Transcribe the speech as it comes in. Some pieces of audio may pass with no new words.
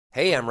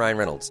Hey, I'm Ryan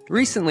Reynolds.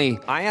 Recently,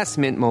 I asked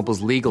Mint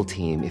Mobile's legal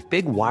team if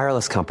big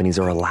wireless companies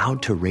are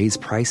allowed to raise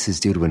prices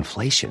due to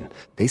inflation.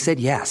 They said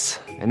yes.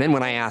 And then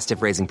when I asked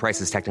if raising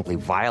prices technically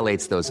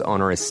violates those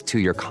onerous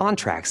two-year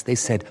contracts, they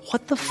said,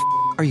 "What the f***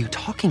 are you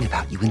talking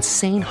about, you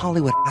insane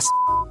Hollywood ass?"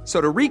 So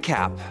to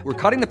recap, we're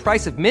cutting the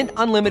price of Mint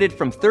Unlimited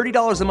from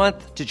 $30 a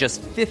month to just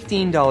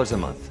 $15 a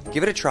month.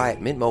 Give it a try at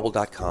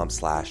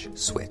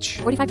mintmobile.com/switch.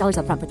 $45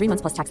 up front for 3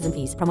 months plus taxes and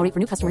fees. Promo rate for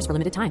new customers for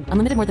limited time.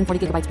 Unlimited more than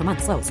 40 gigabytes per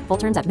month. Slows full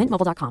terms at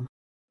mintmobile.com.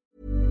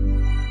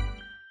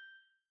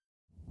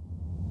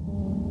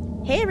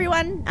 Hey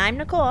everyone, I'm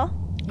Nicole.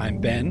 I'm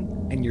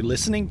Ben, and you're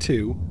listening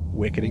to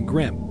Wicked and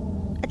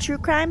Grim, A true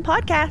crime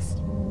podcast.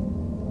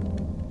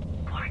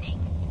 Warning,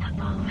 the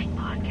following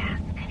podcast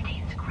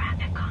contains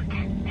graphic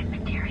content and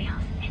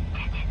materials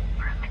intended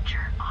for a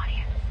mature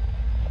audience.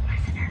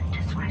 Listener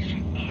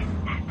discretion is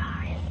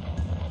advised.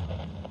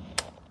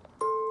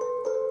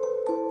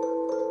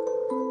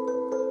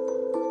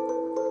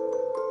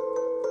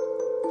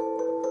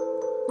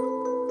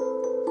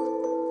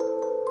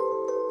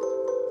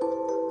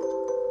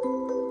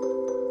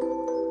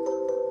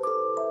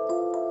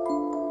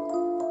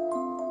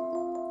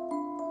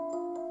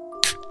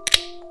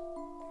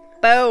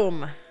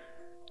 Boom.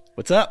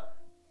 What's up?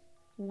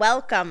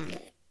 Welcome,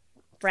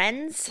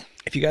 friends.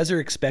 If you guys are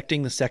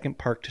expecting the second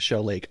park to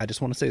Shell Lake, I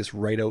just want to say this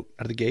right out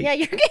of the gate. Yeah,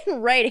 you're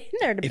getting right in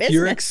there to If business.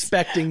 you're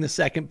expecting the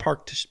second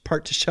part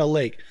to Shell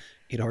Lake,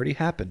 it already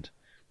happened.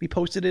 We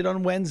posted it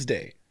on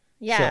Wednesday.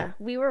 Yeah, So-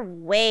 we were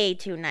way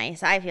too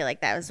nice. I feel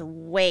like that was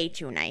way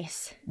too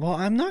nice. Well,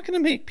 I'm not going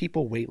to make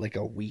people wait like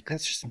a week.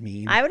 That's just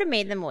mean. I would have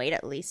made them wait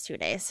at least 2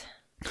 days.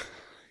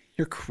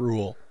 You're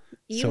cruel.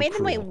 You So made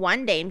them wait cruel.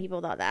 1 day and people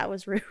thought that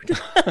was rude.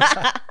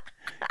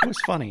 It was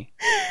funny.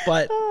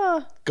 But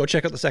Oh. go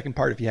check out the second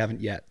part if you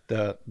haven't yet.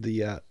 The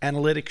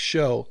analytics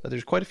show that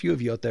there's quite a few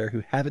of you out there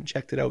who haven't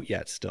checked it out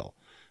yet still.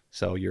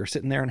 So you're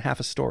sitting there in half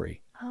a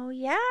story. Oh,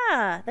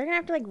 yeah. They're going to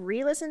have to like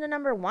re-listen to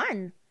number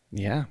 1.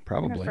 Yeah, I'm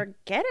probably. going to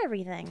forget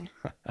everything.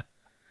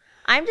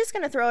 I'm just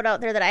going to throw it out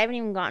there that I haven't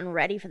even gotten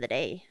ready for the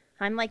day.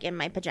 I'm like in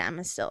my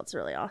pajamas still. It's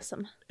really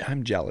awesome.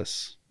 I'm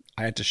jealous.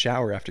 I had to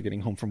shower after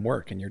getting home from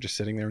work, and you're just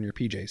sitting there in your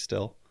PJs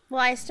still.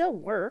 Well, I still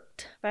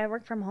worked, but I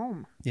work from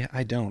home. Yeah,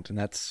 I don't, and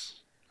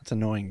that's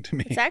annoying to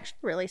me. It's actually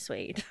really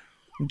sweet.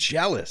 I'm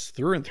jealous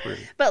through and through.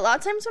 But a lot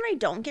of times when I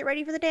don't get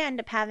ready for the day, I end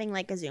up having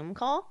like a Zoom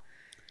call.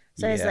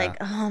 So I was Yeah. like,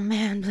 oh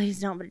man, please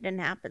don't, but it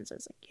didn't happen. So I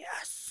was like,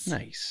 yes.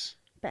 Nice.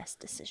 Best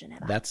decision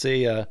ever. That's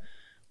a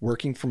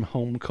working from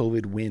home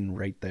COVID win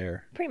right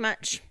there. Pretty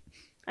much.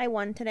 I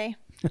won today.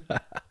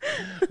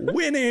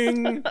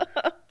 Winning.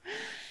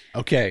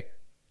 Okay.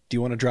 Do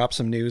you want to drop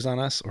some news on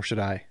us, or should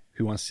I?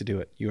 Who wants to do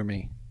it? You or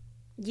me?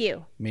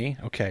 You. Me?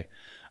 Okay.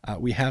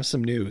 We have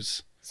some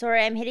news.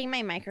 Sorry, I'm hitting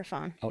my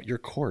microphone. Oh, your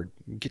cord.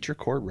 Get your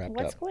cord wrapped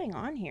What's up. going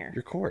on here?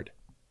 Your cord.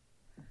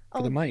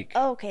 For the mic.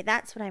 Oh, okay,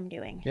 that's what I'm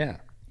doing. Yeah.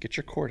 Get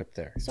your cord up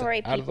there.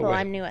 Sorry, Out of the people, way.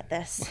 I'm new at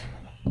this.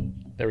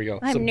 There we go.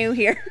 I'm Some new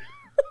here.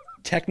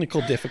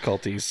 technical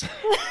difficulties.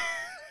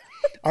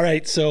 All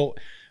right. So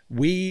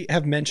we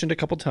have mentioned a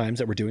couple times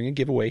that we're doing a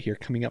giveaway here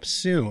coming up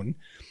soon.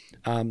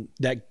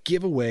 That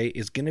giveaway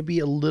is going to be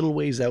a little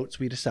ways out. So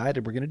we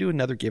decided we're going to do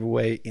another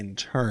giveaway in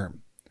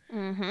term.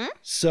 Mm-hmm.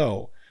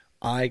 So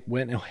I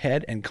went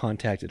ahead and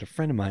contacted a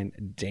friend of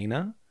mine,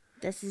 Dana.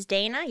 This is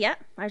Dana.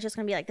 Yep. I was just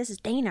going to be like, this is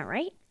Dana,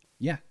 right?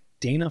 Yeah.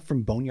 Dana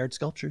from Boneyard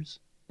Sculptures.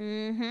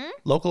 Mm-hmm.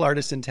 Local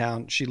artist in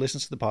town. She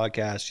listens to the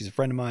podcast. She's a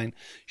friend of mine.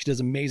 She does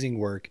amazing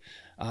work.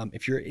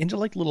 If you're into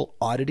like little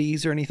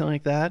oddities or anything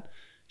like that,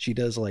 she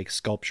does like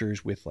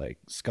sculptures with like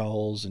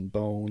skulls and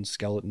bones,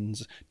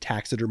 skeletons,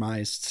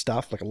 taxidermized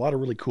stuff, like a lot of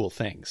really cool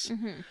things.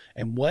 Mm-hmm.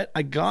 And what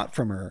I got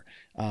from her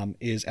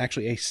is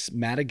actually a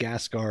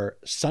Madagascar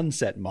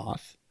sunset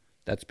moth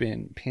that's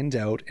been pinned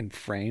out and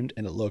framed,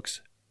 and it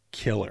looks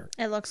killer.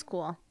 It looks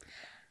cool.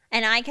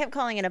 And I kept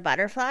calling it a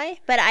butterfly,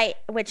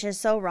 which is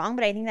so wrong,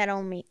 but I think that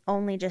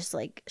only just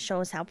like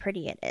shows how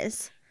pretty it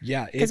is.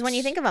 Yeah. Because when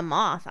you think of a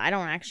moth, I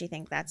don't actually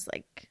think that's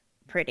like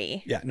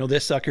pretty. Yeah, no,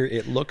 this sucker,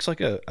 it looks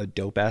like a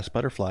dope ass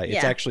butterfly.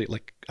 It's Yeah. actually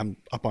like, I'm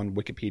up on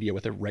Wikipedia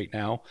with it right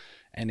now,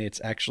 and it's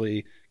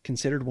actually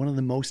considered one of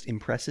the most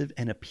impressive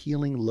and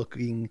appealing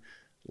looking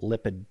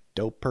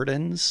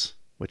lepidopterans,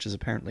 which is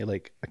apparently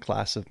like a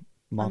class of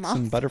moths moth?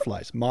 and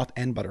butterflies. Moth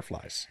and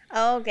butterflies.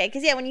 Oh, okay.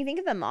 Because yeah, when you think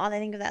of the moth, I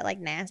think of that like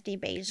nasty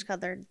beige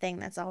colored thing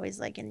that's always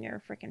like in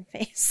your freaking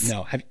face.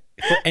 No,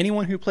 for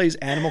anyone who plays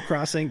Animal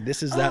Crossing,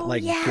 this is that Oh,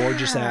 like yeah.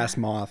 gorgeous ass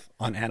moth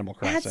on Animal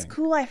Crossing. That's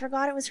cool. I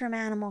forgot it was from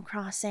Animal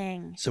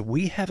Crossing. So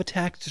we have a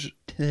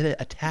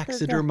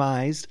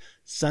taxidermized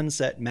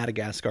sunset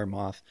Madagascar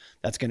moth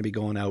that's going to be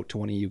going out to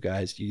one of you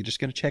guys. You're just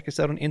going to check us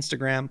out on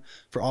Instagram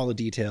for all the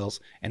details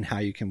and how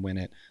you can win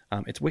it.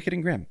 It's Wicked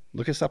and Grim.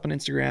 Look us up on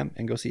Instagram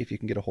and go see if you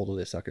can get a hold of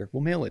this sucker.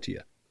 We'll mail it to you.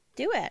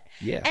 Do it.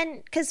 Yeah.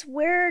 And because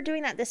we're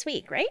doing that this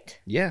week, right?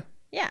 Yeah.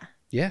 Yeah.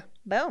 Yeah.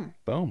 Boom.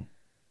 Boom.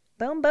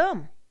 Boom,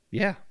 boom.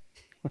 Yeah.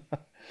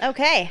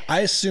 Okay. I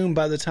assume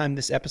by the time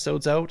this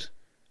episode's out,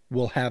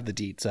 we'll have the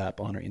deets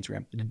up on our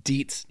Instagram. The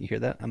deets. You hear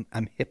that?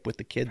 I'm hip with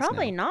the kids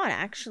Probably now. not,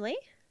 actually.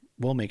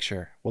 We'll make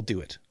sure. We'll do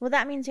it. Well,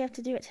 that means you have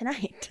to do it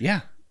tonight.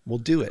 Yeah, we'll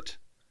do it.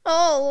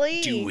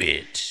 Holy. Do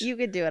it. You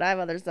could do it. I have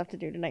other stuff to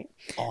do tonight.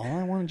 Oh,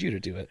 I wanted you to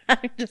do it.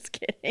 I'm just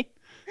kidding.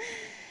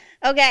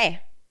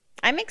 Okay.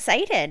 I'm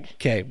excited.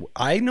 Okay,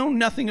 I know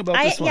nothing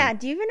about this one. Yeah,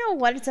 do you even know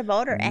what it's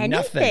about or anything?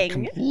 Nothing.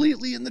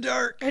 Completely in the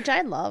dark. Which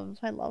I love.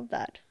 I love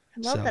that. I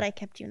love that I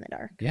kept you in the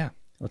dark. Yeah,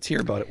 let's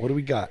hear about it. What do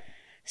we got?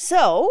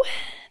 So,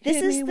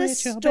 this is the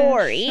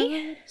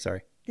story.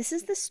 Sorry. This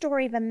is the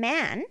story of a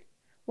man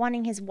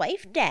wanting his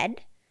wife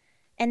dead,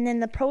 and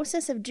then the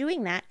process of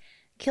doing that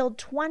killed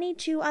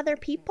 22 other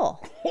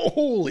people.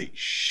 Holy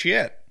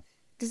shit.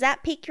 Does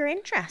that pique your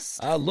interest?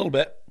 A little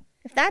bit.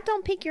 If that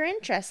don't pique your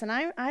interest, then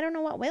I don't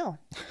know what will.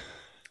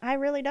 I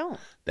really don't.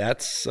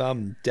 That's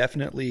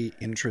definitely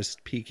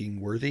interest-piquing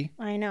worthy.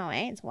 I know,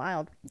 eh? It's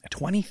wild.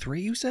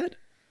 23, you said?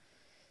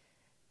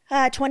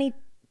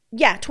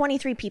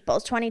 23 people.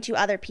 It's 22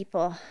 other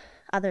people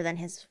other than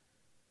his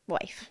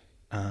wife.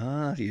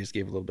 You just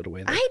gave a little bit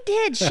away there. I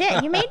did.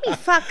 Shit, you made me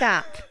fuck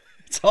up.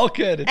 It's all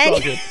good. It's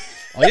all good.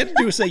 All you have to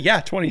do is say,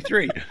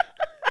 23.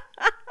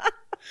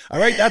 All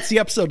right, that's the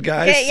episode,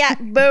 guys. Okay, yeah,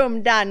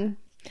 boom, done.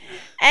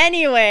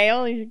 Anyway,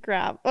 holy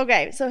crap.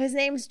 Okay, so his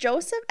name's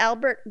Joseph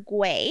Albert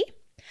Guay.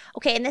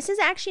 Okay, and this is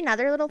actually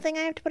another little thing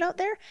I have to put out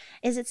there,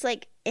 is it's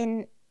like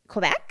in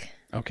Quebec.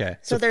 Okay.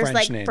 So there's French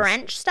like names.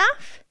 French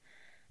stuff.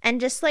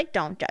 And just like,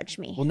 don't judge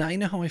me. Well, now you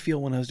know how I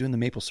feel when I was doing the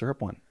maple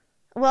syrup one.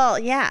 Well,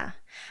 yeah.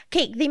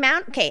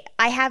 Okay,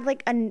 I have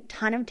like a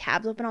ton of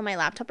tabs open on my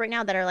laptop right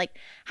now that are like,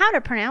 how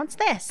to pronounce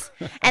this.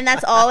 And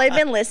that's all I've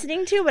been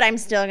listening to, but I'm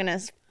still going to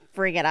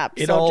freak it up.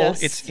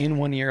 It's in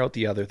one ear out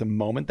the other. The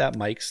moment that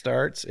mic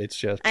starts, it's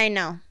just... I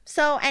know.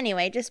 So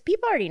anyway, just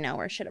people already know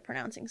we're shit at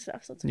pronouncing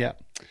stuff. So it's yeah.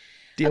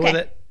 Deal with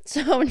it.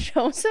 So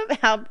Joseph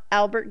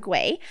Albert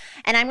Guay,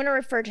 and I'm going to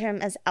refer to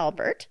him as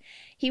Albert.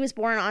 He was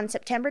born on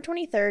September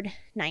 23rd,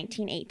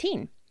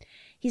 1918.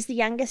 He's the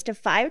youngest of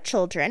 5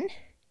 children,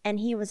 and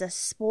he was a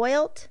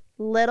spoilt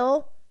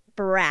little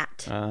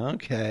brat.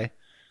 Okay.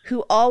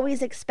 Who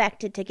always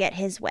expected to get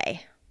his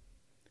way.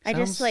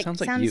 Sounds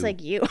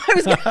like you. I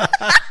was gonna...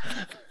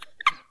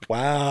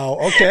 Wow.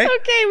 Okay.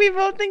 Okay, we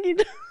both think you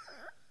do.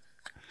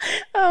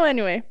 Oh,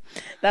 anyway.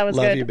 That was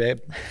Love good. you, babe.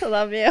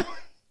 Love you.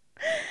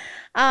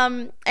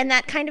 And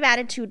that kind of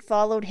attitude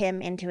followed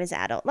him into his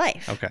adult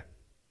life. Okay.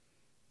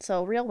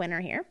 So, real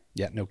winner here.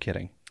 Yeah, no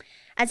kidding.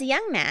 As a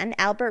young man,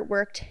 Albert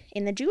worked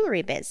in the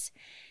jewelry biz.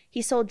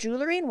 He sold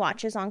jewelry and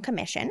watches on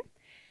commission.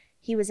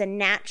 He was a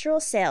natural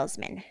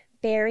salesman,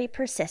 very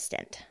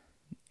persistent.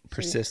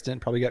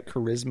 Persistent, probably got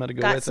charisma to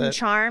go Got with some it.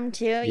 charm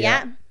too.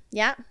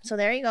 Yeah. So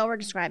there you go. We're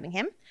describing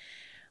him.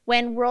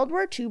 When World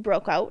War II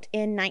broke out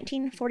in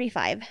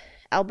 1945,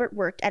 Albert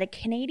worked at a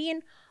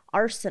Canadian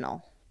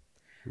arsenal.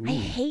 Ooh. I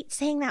hate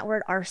saying that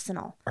word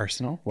arsenal.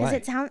 Arsenal?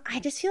 Why? I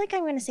just feel like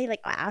I'm going to say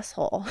like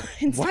asshole.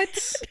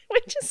 What?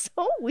 Which is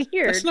so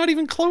weird. That's not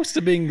even close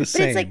to being the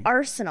same. But it's like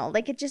arsenal.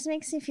 Like it just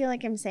makes me feel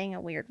like I'm saying a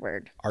weird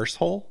word.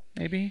 Arsehole,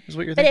 maybe, is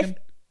what you're thinking?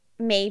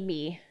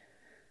 Maybe.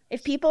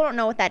 If people don't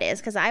know what that is,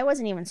 because I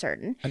wasn't even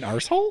certain. An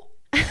arsehole?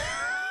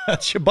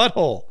 That's your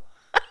butthole.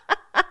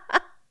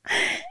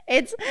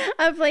 It's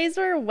a place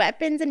where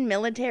weapons and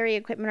military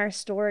equipment are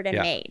stored and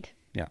made.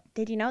 Yeah.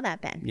 Did you know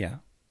that, Ben? Yeah.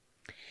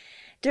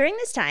 During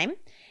this time,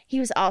 he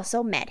was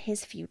also met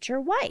his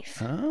future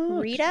wife,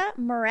 Rita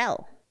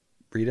Morel.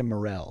 Rita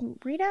Morel.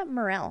 Rita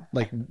Morel.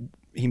 Like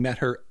he met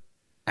her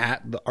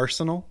at the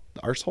arsenal,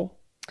 the arsehole?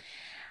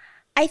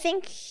 I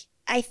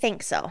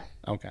think so.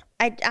 Okay.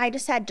 I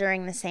just had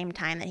during the same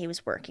time that he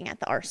was working at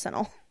the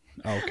arsenal.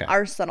 Okay.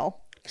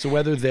 Arsenal. So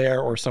whether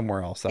there or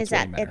somewhere else, that's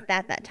what matters.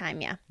 At that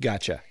time, yeah.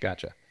 Gotcha.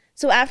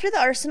 So after the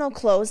arsenal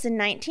closed in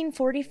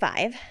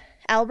 1945,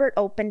 Albert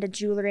opened a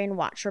jewelry and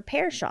watch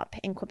repair shop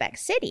in Quebec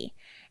City,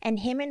 and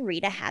him and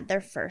Rita had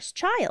their first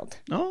child.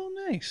 Oh,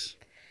 nice.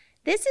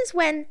 This is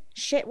when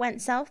shit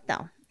went south,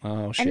 though.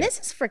 Oh, shit. And this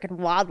is freaking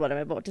wild, what I'm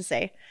about to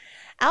say.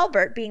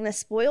 Albert, being the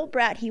spoiled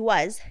brat he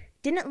was,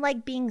 didn't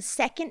like being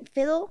second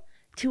fiddle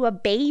to a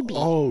baby.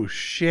 Oh,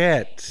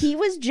 shit. He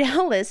was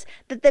jealous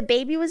that the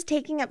baby was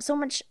taking up so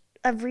much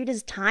of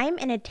Rita's time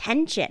and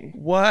attention.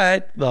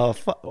 What the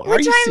fuck?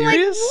 Are you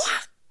serious? Like,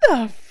 what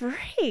the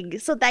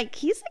frig? So, like,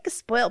 he's like a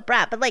spoiled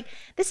brat, but, like,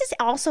 this is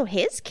also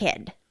his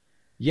kid.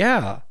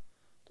 Yeah.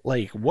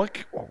 Like, what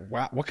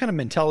kind of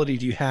mentality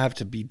do you have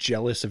to be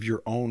jealous of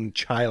your own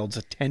child's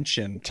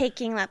attention?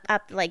 Taking up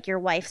like, your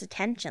wife's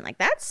attention. Like,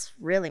 that's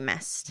really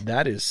messed.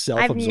 That is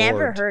self-absorbed. I've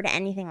never heard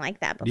anything like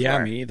that before.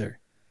 Yeah, me either.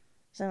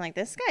 So I'm like,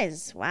 this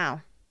guy's,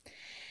 wow.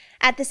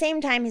 At the same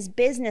time, his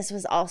business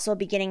was also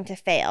beginning to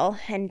fail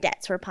and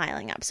debts were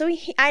piling up. So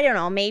I don't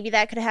know, maybe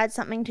that could have had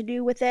something to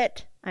do with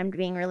it. I'm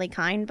being really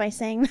kind by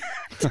saying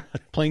that.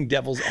 Playing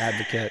devil's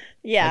advocate.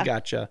 Yeah. I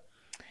gotcha.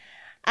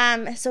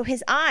 So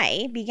his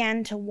eye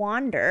began to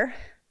wander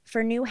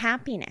for new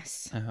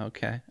happiness.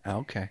 Okay.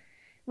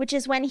 Which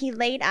is when he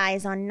laid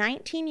eyes on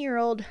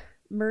 19-year-old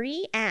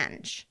Marie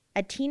Ange,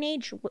 a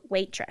teenage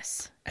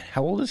waitress. And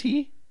how old is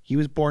he? He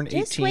was born 18.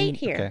 Just wait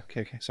here.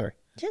 Okay. Sorry.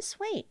 Just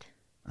wait.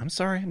 I'm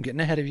sorry. I'm getting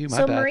ahead of you. My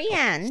So bad.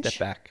 Marie-Ange Step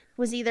back.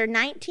 was either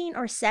 19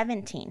 or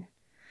 17.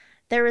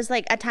 There was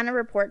like a ton of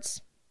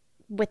reports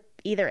with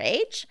either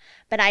age,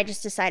 but I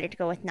just decided to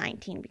go with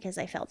 19 because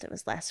I felt it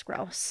was less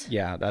gross.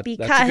 Yeah, that's a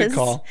Because good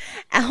call.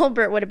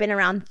 Albert would have been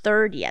around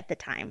 30 at the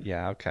time.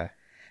 Yeah, okay.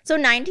 So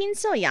 19 's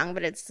still young,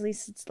 but at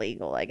least it's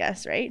legal, I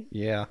guess, right?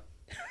 Yeah.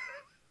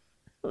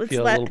 Let's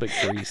Feel a little bit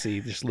greasy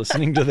just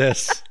listening to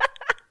this.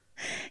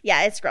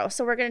 Yeah, it's gross.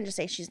 So we're going to just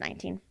say she's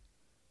 19.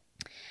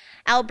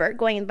 Albert,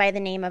 going by the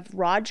name of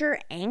Roger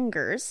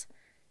Angers.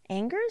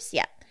 Angers?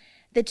 Yeah.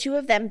 The two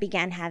of them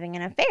began having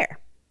an affair.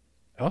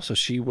 Oh, so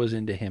she was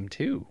into him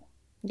too.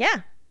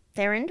 Yeah,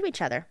 they're into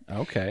each other.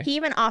 Okay. He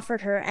even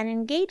offered her an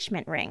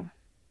engagement ring.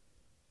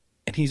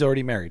 And he's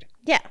already married.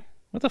 Yeah,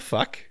 What the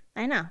fuck?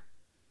 I know.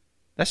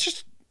 That's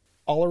just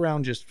all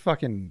around just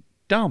fucking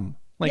dumb.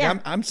 Like, Yeah,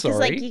 I'm 'cause,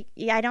 sorry.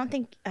 Like, I don't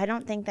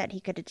think that he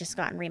could have just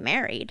gotten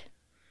remarried.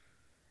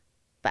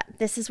 But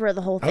this is where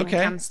the whole thing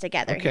comes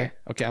together. Okay.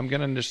 Okay. I'm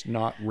going to just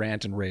not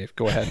rant and rave.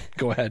 Go ahead.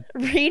 Go ahead.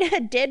 Rita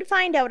did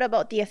find out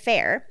about the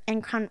affair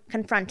and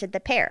confronted the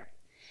pair.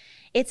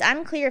 It's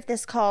unclear if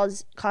this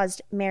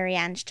caused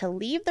Marie-Ange to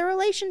leave the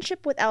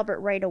relationship with Albert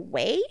right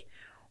away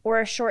or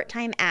a short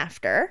time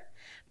after,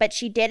 but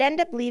she did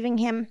end up leaving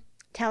him,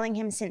 telling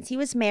him since he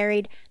was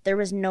married, there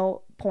was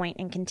no point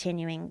in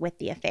continuing with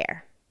the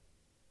affair.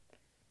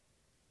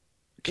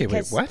 Okay, wait,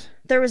 Because what?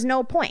 There was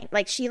no point.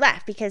 Like, she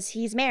left because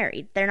he's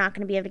married. They're not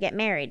going to be able to get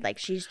married. Like,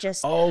 she's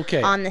just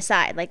Okay. on the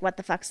side. Like, what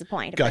the fuck's the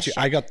point of Got you. this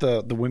I shit? got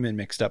the women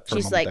mixed up for a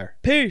She's moment like, there.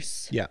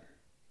 peace. Yeah.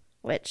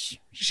 Which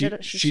She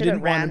should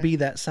didn't want to be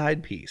that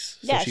side piece.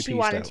 So Yeah, she she pieced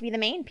wanted out. to be the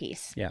main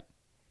piece. Yeah.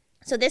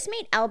 So this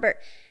made Albert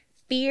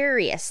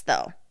furious,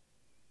 though.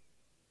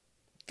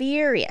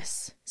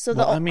 Furious. So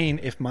Well, I mean,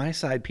 if my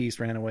side piece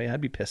ran away,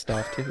 I'd be pissed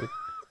off too.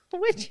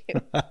 would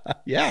you?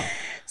 Yeah.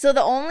 So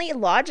the only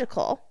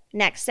logical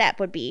next step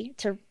would be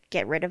to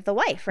get rid of the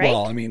wife, right?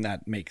 Well, I mean,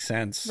 that makes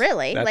sense.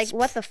 Really? That's- Like,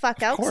 what the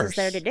fuck else is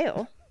there to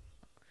course.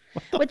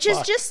 do? Which is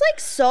just like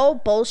so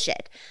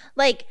bullshit.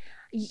 Like,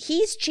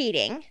 he's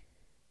cheating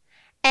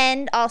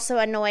and also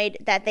annoyed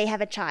that they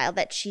have a child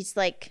that she's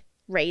like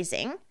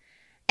raising,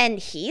 and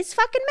he's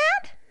fucking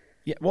mad?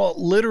 Yeah. Well,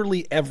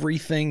 literally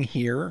everything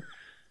here,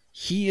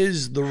 he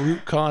is the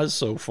root cause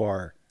so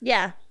far.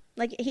 Yeah.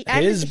 Like,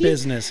 His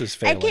business is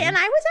failing. And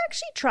I was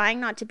actually trying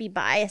not to be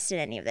biased in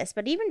any of this,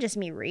 but even just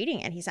me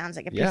reading it, he sounds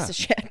like a Yeah. piece of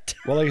shit.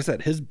 Well, like I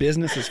said, his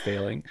business is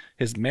failing.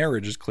 His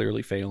marriage is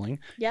clearly failing.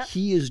 Yep.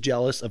 He is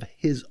jealous of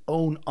his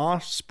own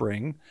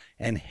offspring,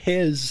 and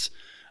his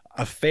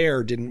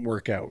affair didn't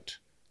work out.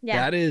 Yeah.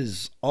 That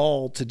is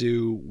all to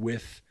do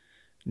with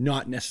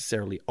not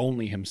necessarily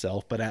only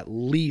himself, but at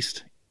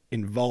least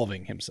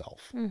involving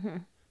himself.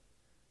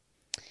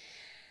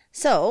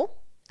 So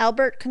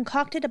Albert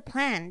concocted a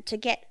plan to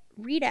get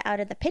Rita out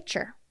of the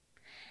picture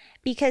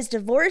because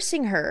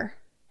divorcing her,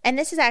 and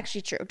this is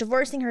actually true,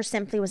 divorcing her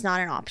simply was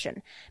not an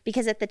option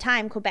because at the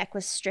time Quebec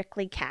was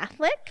strictly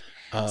Catholic.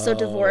 So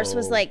divorce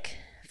was like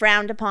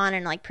frowned upon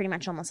and like pretty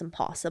much almost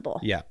impossible.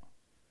 Yeah.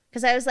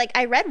 Because I was like,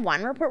 I read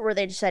one report where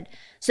they just said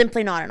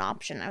simply not an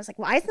option. I was like,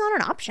 why is it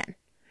not an option?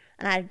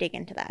 And I had to dig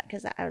into that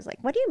because I was like,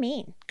 what do you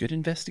mean? Good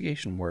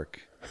investigation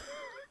work.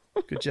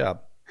 Good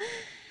job.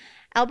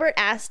 Albert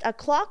asked a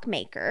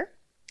clockmaker,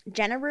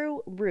 Jenneru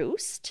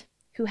Roost,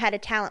 who had a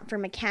talent for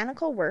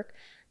mechanical work,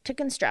 to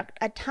construct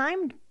a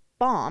timed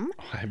bomb.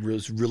 I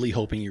was really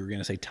hoping you were going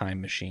to say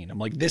time machine. I'm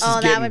like, this Oh, is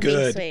that getting would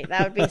good. be sweet.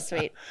 That would be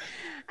sweet.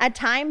 A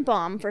time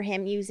bomb for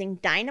him using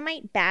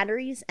dynamite,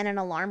 batteries, and an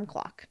alarm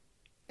clock.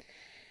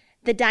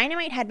 The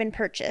dynamite had been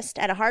purchased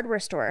at a hardware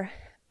store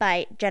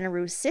by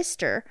Jenneru's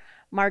sister,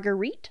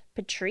 Marguerite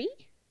Petrie.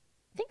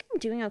 I think I'm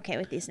doing okay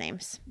with these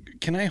names.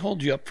 Can I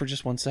hold you up for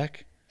just one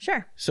sec?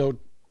 Sure. So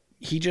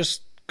he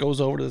just goes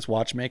over to this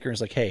watchmaker and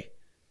is like, hey,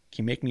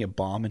 can you make me a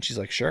bomb? And she's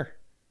like, sure.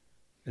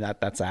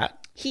 That's that?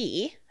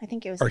 I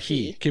think it was Or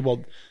he. Okay,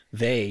 well,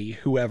 they,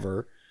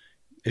 whoever,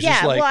 is Yeah,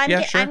 just like, well,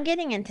 yeah, sure. I'm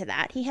getting into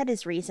that. He had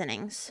his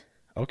reasonings.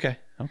 Okay.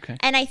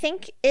 And I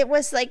think it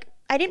was like,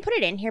 I didn't put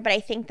it in here, but I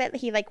think that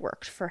he like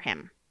worked for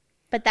him.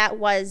 But there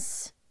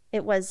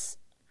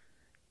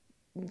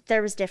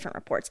was different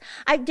reports.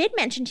 I did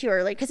mention to you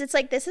earlier, because it's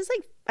like, this is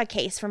like a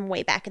case from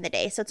way back in the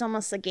day. So it's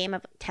almost a game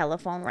of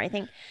telephone where I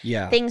think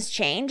things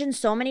change and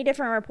so many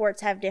different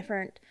reports have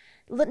different,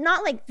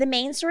 not like the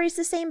main story is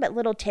the same, but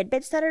little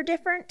tidbits that are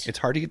different. It's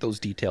hard to get those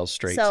details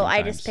straight So sometimes.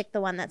 I just picked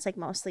the one that's like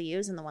mostly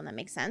used and the one that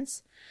makes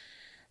sense.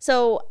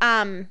 So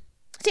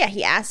yeah,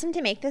 he asked him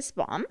to make this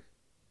bomb.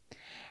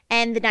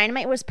 And the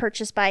dynamite was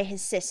purchased by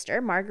his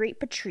sister, Marguerite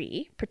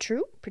Petrie,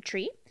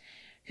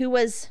 who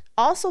was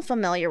also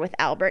familiar with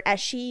Albert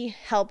as she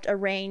helped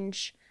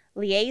arrange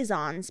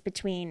liaisons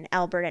between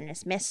Albert and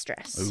his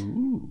mistress.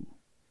 Ooh.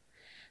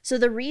 So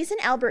the reason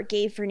Albert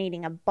gave for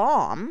needing a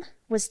bomb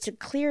was to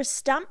clear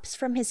stumps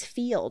from his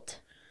field.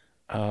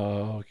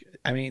 Oh,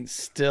 I mean,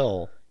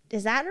 still,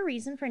 Is that a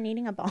reason for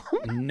needing a bomb?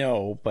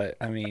 no, but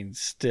I mean,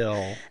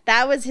 still.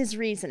 That was his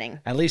reasoning.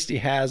 At least he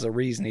has a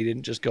reason. He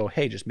didn't just go,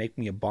 hey, just make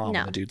me a bomb. No.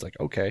 And the dude's like,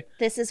 okay.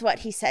 This is what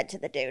he said to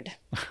the dude.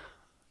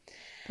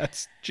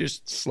 That's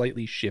just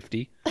slightly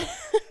shifty.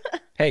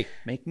 Hey,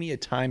 make me a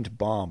timed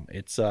bomb.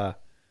 It's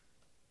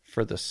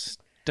for the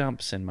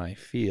stumps in my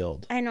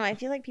field. I know. I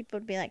feel like people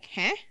would be like,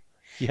 huh?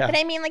 Yeah. But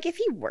I mean, like, if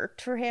he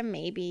worked for him,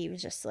 maybe he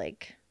was just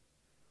like,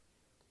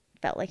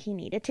 felt like he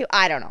needed to.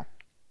 I don't know.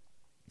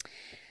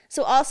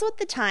 So also at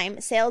the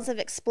time, sales of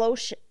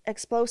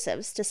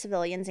explosives to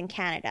civilians in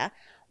Canada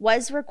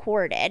was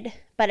recorded,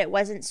 but it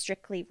wasn't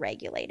strictly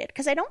regulated.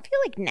 Because I don't feel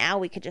like now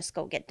we could just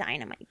go get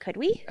dynamite, could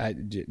we?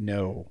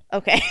 No.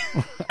 Okay.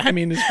 I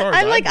mean, as far as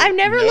I'm like, I've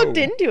never know, looked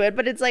into it,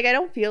 but it's like, I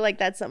don't feel like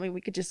that's something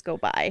we could just go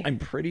buy. I'm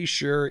pretty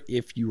sure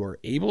if you are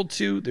able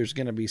to, there's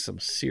going to be some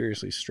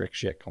seriously strict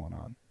shit going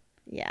on.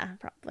 Yeah,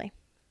 probably.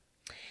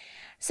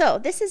 So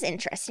this is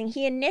interesting.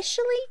 He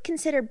initially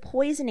considered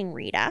poisoning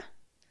Rita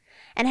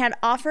and had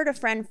offered a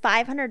friend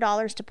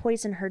 $500 to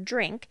poison her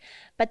drink,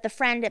 but the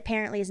friend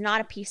apparently is not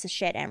a piece of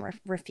shit and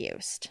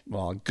refused.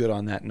 Well, good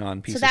on that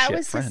non-piece So of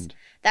shit friend.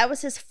 That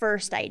was his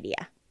first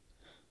idea.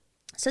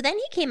 So then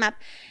he came up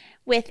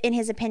with, in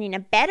his opinion, a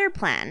better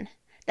plan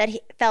that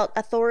he felt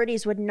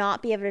authorities would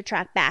not be able to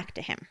track back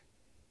to him.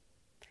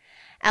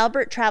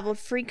 Albert traveled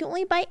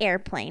frequently by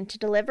airplane to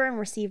deliver and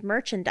receive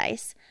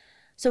merchandise,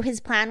 so his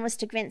plan was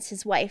to convince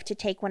his wife to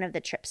take one of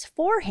the trips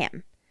for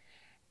him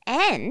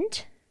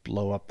and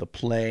blow up the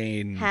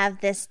plane. Have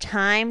this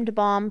timed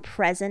bomb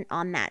present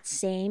on that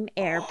same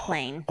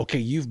airplane. Okay,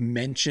 you've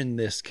mentioned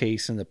this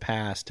case in the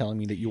past, telling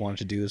me that you wanted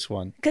to do this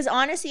one. Because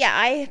honestly, yeah,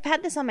 I've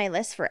had this on my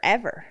list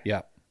forever.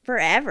 Yeah.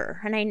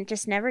 Forever. And I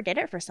just never did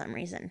it for some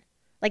reason.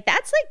 Like,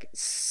 that's like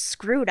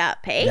screwed up,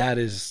 hey? That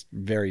is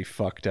very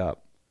fucked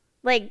up.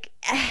 Like,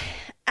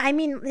 I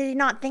mean, did he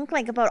not think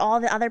like about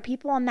all the other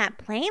people on that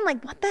plane?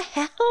 Like, what the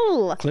hell?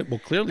 Well,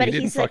 clearly But he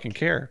didn't he's, fucking like,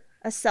 care.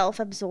 A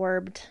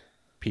self-absorbed.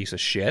 Piece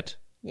of shit.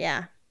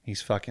 Yeah.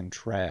 He's fucking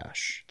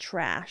trash.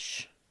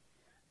 Trash.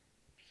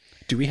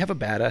 Do we have a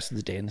badass of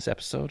the day in this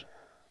episode?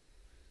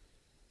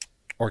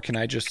 Or can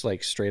I just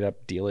like straight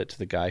up deal it to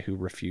the guy who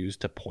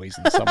refused to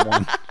poison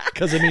someone?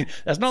 Because I mean,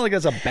 that's not like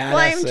that's a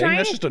badass thing.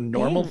 That's just a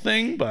normal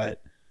thing,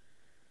 but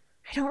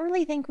I don't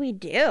really think we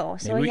do.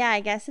 So yeah, I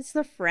guess it's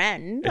the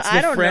friend. It's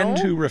the friend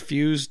who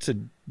refused to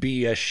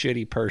be a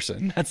shitty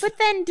person. But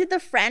then did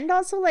the friend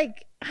also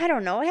like, I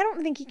don't know. I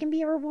don't think he can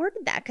be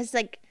rewarded that because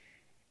like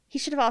he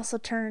should have also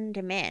turned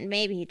him in.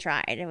 Maybe he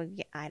tried. I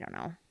don't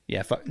know.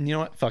 Yeah, you know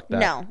what? Fuck that.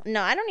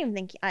 No, I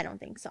don't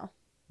think so.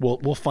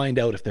 We'll find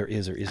out if there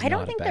is or is not. I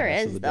don't think there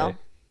is though.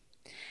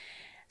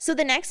 So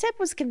the next step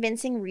was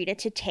convincing Rita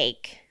to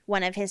take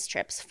one of his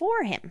trips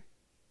for him.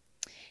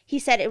 He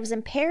said it was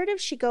imperative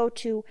she go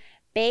to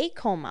Bay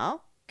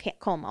Como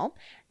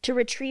to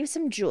retrieve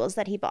some jewels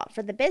that he bought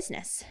for the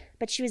business,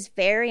 but she was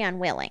very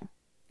unwilling.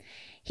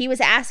 He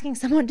was asking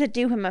someone to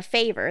do him a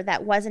favor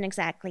that wasn't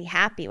exactly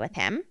happy with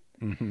him.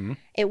 Mm-hmm.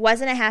 It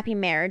wasn't a happy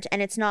marriage,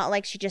 and it's not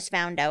like she just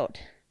found out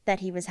that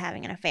he was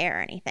having an affair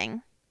or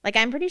anything. Like,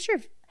 I'm pretty sure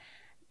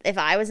if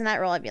I was in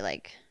that role, I'd be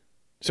like,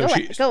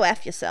 go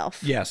F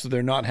yourself. Yeah, so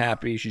they're not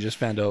happy. She just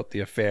found out the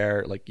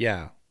affair. Like,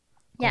 yeah.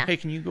 Yeah. Hey,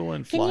 can you go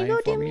and fly? Can you go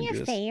for do me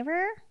a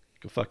favor?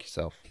 Go fuck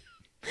yourself,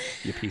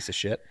 you piece of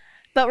shit.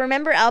 But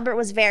remember, Albert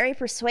was very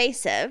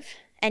persuasive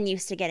and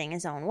used to getting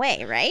his own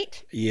way,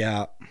 right?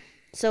 Yeah.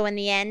 So in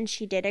the end,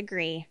 she did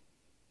agree.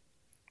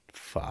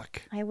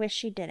 Fuck. I wish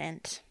she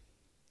didn't.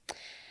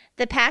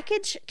 The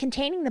package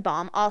containing the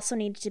bomb also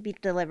needed to be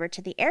delivered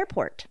to the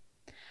airport.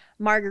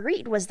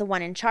 Marguerite was the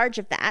one in charge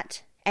of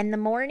that, and the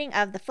morning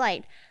of the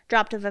flight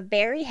dropped off a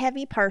very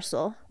heavy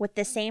parcel with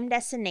the same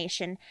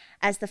destination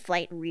as the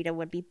flight Rita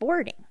would be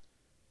boarding.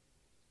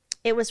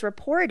 It was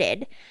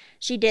reported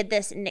she did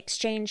this in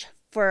exchange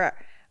for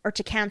or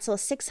to cancel a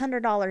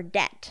 $600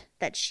 debt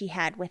that she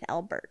had with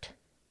Albert.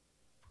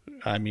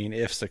 I mean,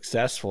 if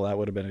successful, that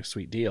would have been a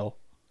sweet deal.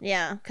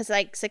 Yeah, because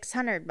like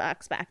 $600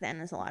 back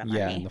then is a lot of money.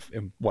 Yeah,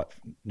 in what,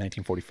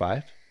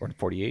 1945 or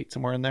 48,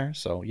 somewhere in there?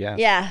 So, yeah.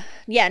 Yeah,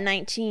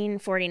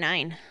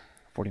 1949.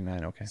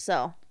 49, okay.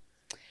 So,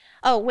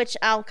 which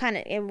I'll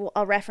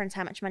reference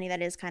how much money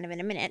that is kind of in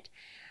a minute.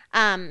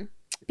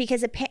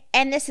 Because,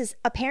 and this is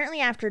apparently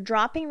after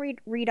dropping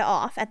Rita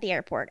off at the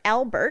airport,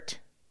 Albert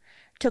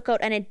took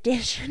out an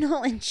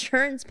additional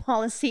insurance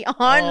policy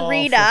on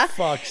Rita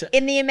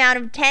in the amount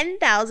of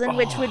 $10,000,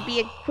 which would be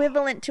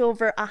equivalent to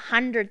over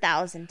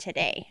 $100,000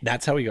 today.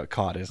 That's how he got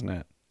caught, isn't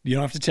it? You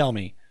don't have to tell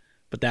me,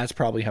 but that's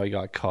probably how he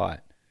got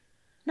caught.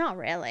 Not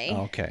really.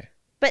 Okay.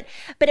 But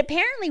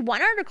apparently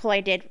one article I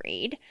did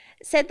read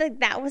said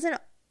that wasn't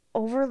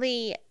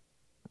overly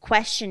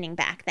questioning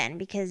back then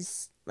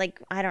because, like,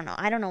 I don't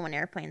know when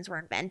airplanes were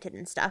invented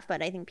and stuff,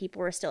 but I think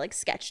people were still like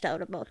sketched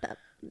out about that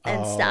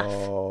and stuff.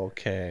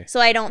 Okay. So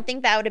I don't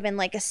think that would have been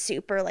like a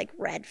super like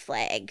red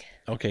flag.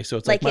 Okay, so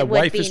it's like my it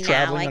wife would is be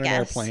traveling now, on an I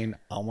guess. airplane.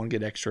 I want to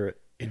get extra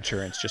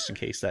insurance just in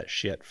case that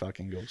shit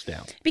fucking goes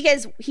down.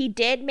 Because he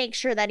did make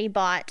sure that he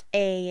bought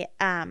a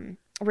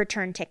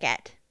return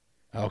ticket.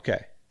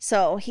 Okay.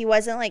 So he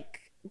wasn't like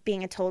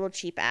being a total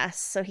cheap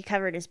ass. So he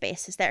covered his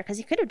bases there because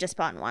he could have just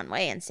bought in one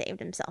way and saved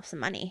himself some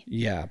money.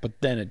 Yeah,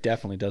 but then it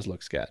definitely does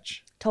look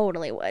sketch.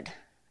 Totally would.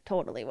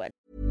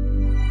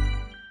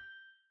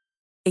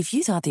 If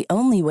you thought the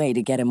only way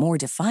to get a more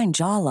defined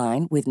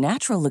jawline with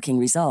natural-looking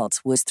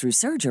results was through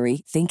surgery,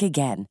 think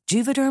again.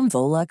 Juvederm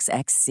Volux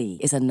XC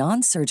is a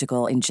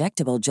non-surgical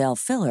injectable gel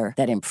filler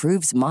that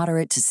improves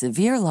moderate to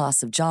severe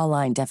loss of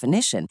jawline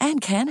definition and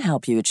can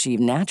help you achieve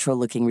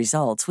natural-looking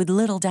results with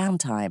little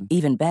downtime.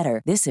 Even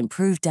better, this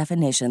improved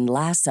definition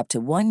lasts up to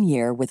 1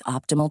 year with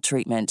optimal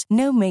treatment.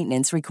 No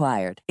maintenance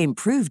required.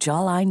 Improve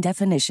jawline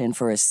definition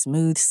for a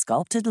smooth,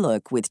 sculpted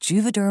look with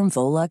Juvederm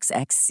Volux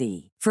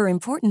XC. For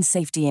important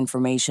safety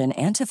information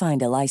and to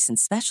find a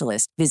licensed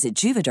specialist, visit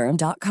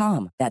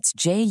Juvederm.com. That's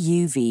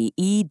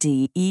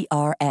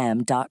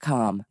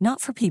JUVEDERM.com.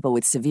 Not for people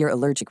with severe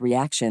allergic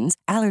reactions,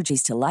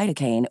 allergies to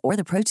lidocaine, or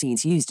the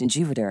proteins used in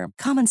Juvederm.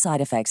 Common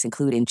side effects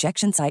include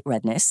injection site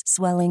redness,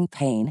 swelling,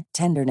 pain,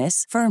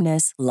 tenderness,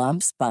 firmness,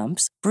 lumps,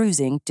 bumps,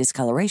 bruising,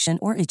 discoloration,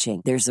 or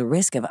itching. There's a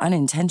risk of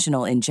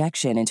unintentional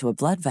injection into a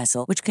blood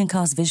vessel, which can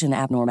cause vision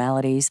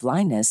abnormalities,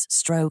 blindness,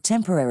 stroke,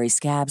 temporary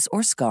scabs,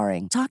 or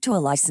scarring. Talk to a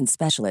licensed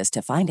specialist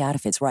to find out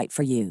if it's right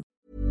for you.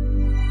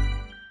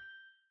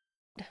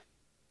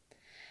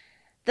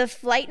 The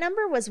flight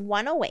number was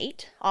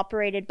 108,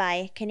 operated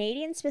by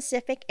Canadian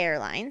Pacific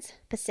Airlines,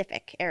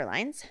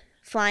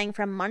 flying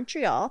from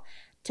Montreal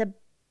to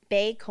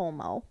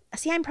Baie-Comeau.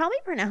 See, I'm probably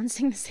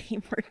pronouncing the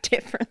same word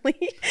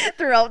differently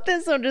throughout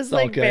this, so just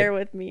bear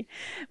with me.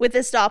 With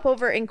a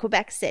stopover in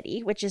Quebec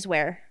City, which is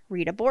where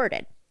Rita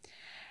boarded.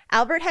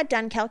 Albert had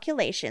done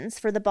calculations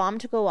for the bomb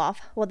to go off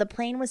while the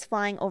plane was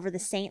flying over the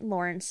St.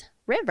 Lawrence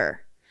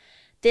River.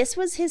 This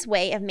was his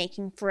way of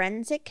making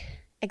forensic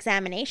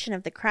examination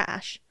of the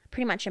crash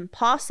pretty much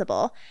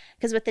impossible,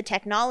 because with the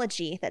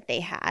technology that they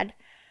had,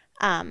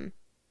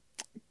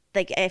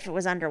 like if it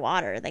was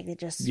underwater, like they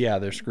just... Yeah,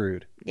 they're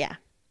screwed. Yeah.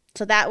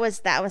 So that was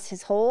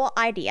his whole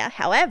idea.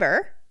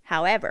 However,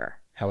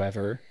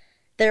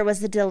 there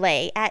was a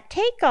delay at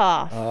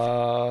takeoff.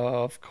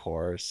 Of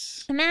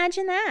course.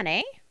 Imagine that,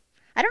 eh?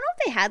 I don't know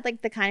if they had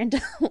like the kind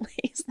of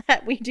delays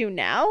that we do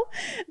now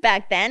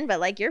back then, but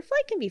like your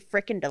flight can be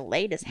freaking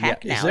delayed as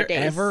heck nowadays. Is there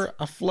ever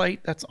a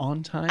flight that's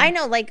on time? I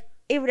know, like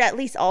it would at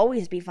least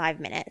always be 5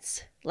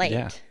 minutes late.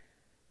 Yeah.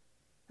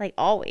 Like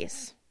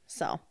always.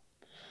 So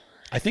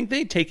I think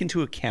they take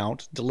into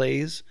account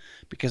delays,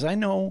 because I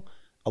know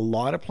a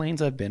lot of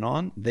planes I've been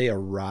on, they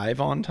arrive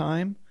on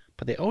time,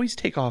 but they always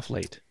take off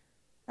late.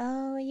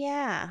 Oh,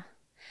 yeah.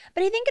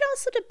 But I think it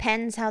also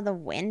depends how the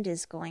wind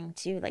is going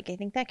too. Like, I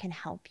think that can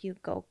help you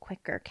go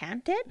quicker,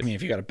 can't it? I mean,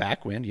 if you got a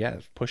backwind, yeah,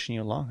 it's pushing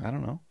you along. I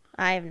don't know.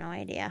 I have no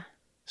idea.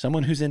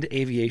 Someone who's into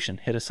aviation,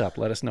 hit us up.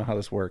 Let us know how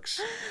this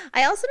works.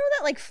 I also know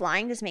that like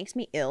flying just makes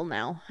me ill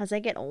now as I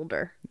get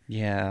older.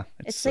 Yeah,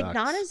 it's sucks. like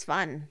not as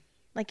fun.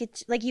 Like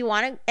it's like you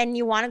want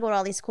to go to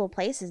all these cool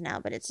places now,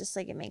 but it's just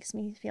like it makes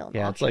me feel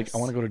nauseous. Yeah, it's like I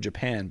want to go to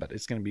Japan, but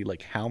it's going to be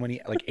like how many,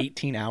 like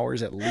 18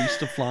 hours at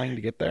least of flying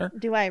to get there.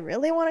 Do I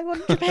really want to go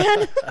to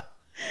Japan?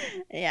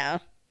 Yeah.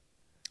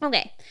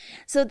 Okay,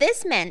 so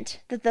this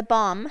meant that the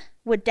bomb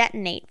would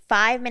detonate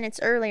 5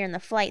 minutes earlier in the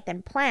flight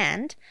than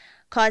planned,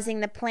 causing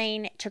the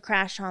plane to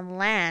crash on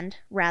land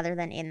rather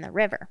than in the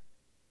river.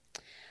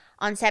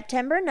 On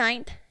September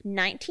 9th,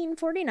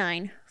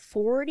 1949,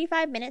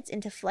 45 minutes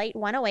into Flight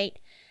 108,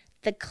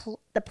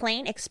 the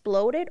plane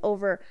exploded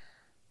over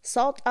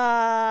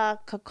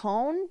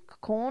Saltaconcon,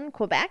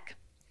 Quebec.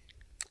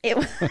 It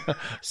was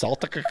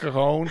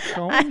Saltaconcon.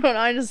 I don't know.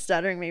 I'm just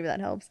stuttering. Maybe that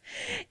helps.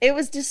 It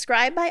was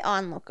described by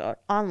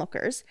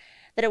onlookers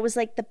that it was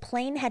like the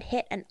plane had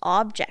hit an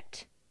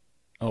object.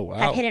 Oh wow!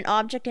 Had hit an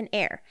object in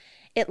air.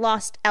 It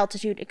lost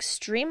altitude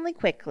extremely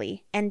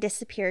quickly and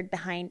disappeared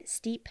behind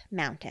steep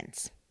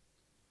mountains.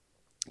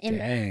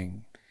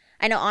 Dang.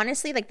 I know.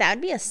 Honestly, like that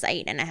would be a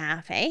sight and a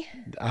half, eh?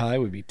 I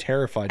would be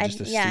terrified just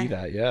to see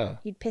that. Yeah.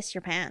 You'd piss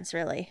your pants,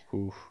 really.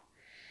 Oof.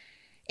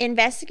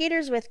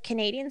 Investigators with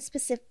Canadian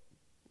Pacific.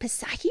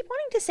 I keep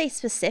wanting to say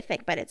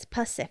specific, but it's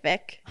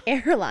Pacific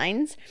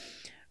Airlines,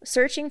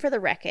 searching for the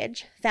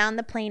wreckage, found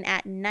the plane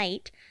at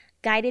night,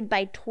 guided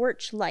by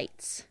torch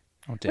lights.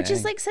 Oh, dang. Which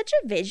is like such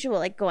a visual,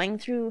 like going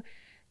through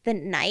the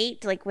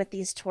night, like with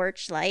these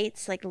torch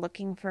lights, like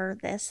looking for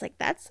this. Like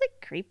that's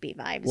like creepy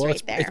vibes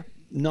right there. It's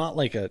not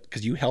like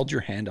because you held your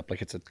hand up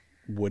like it's a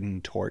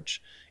wooden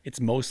torch. It's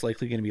most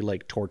likely going to be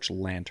like torch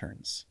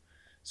lanterns.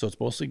 So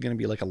it's mostly going to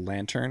be like a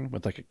lantern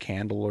with like a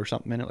candle or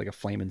something in it, like a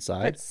flame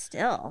inside. But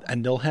still.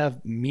 And they'll have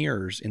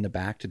mirrors in the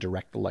back to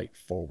direct the light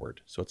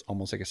forward. So it's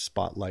almost like a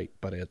spotlight,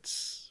 but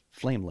it's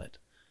flame lit.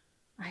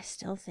 I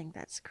still think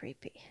that's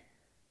creepy.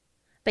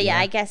 But yeah,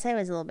 I guess I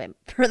was a little bit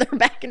further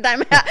back in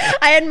time.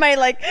 I had my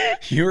like...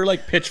 You were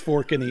like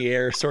pitchfork in the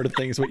air sort of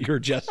thing is what you were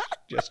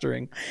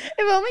gesturing.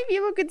 If only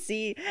people could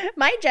see.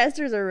 My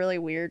gestures are really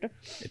weird.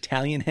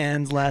 Italian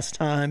hands last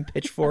time,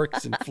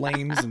 pitchforks and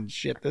flames and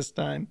shit this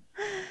time.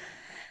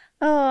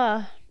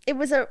 It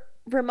was a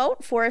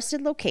remote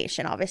forested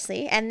location,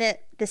 obviously, and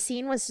the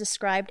scene was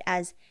described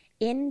as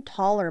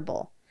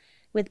intolerable,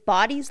 with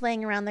bodies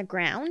laying around the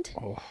ground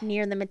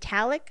near the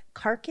metallic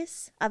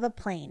carcass of a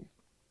plane.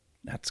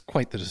 That's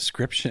quite the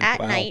description. At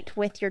night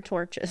with your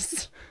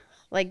torches.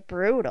 Like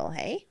brutal,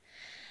 hey?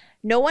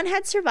 No one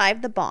had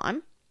survived the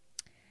bomb.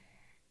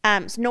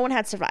 So no one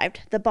had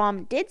survived. The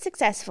bomb did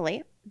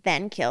successfully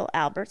then kill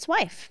Albert's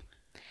wife.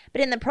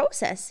 But in the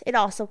process, it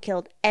also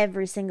killed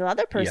every single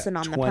other person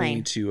on the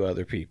plane. 22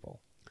 other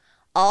people.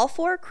 All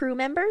 4 crew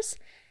members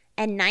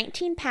and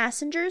 19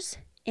 passengers,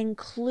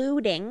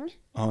 including...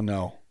 Oh,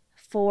 no.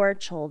 4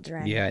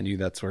 children. Yeah, I knew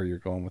that's where you're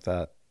going with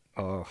that.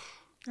 Ugh.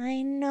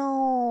 I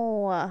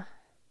know.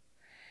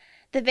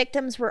 The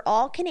victims were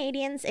all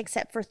Canadians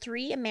except for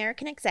 3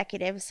 American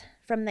executives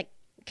from the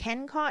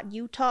Kennecott,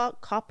 Utah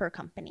Copper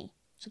Company.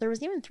 So there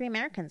was even 3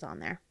 Americans on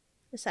there.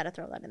 Just had to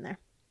throw that in there.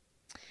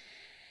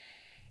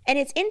 And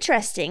it's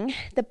interesting,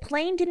 the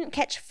plane didn't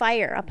catch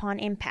fire upon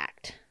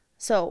impact.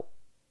 So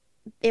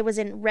it was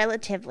in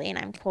relatively, and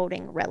I'm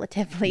quoting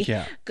relatively,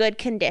 good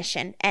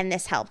condition. And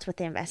this helped with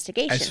the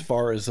investigation. As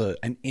far as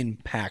an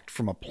impact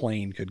from a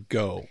plane could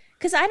go.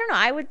 Because I don't know,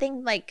 I would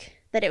think like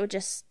that it would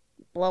just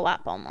blow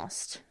up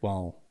almost.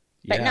 Well,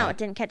 yeah. But no, it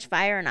didn't catch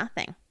fire or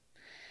nothing.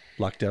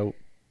 Lucked out.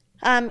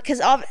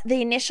 Because the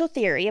initial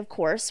theory, of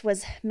course,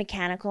 was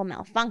mechanical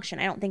malfunction.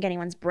 I don't think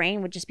anyone's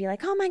brain would just be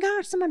like, oh my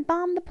gosh, someone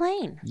bombed the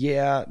plane.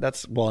 Yeah,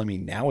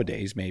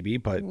 nowadays maybe,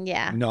 but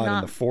not in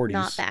the 40s.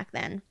 Not back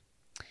then.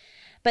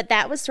 But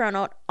that was thrown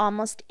out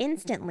almost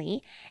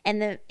instantly,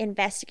 and the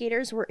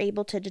investigators were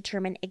able to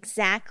determine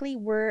exactly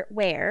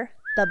where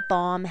the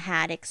bomb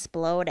had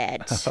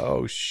exploded.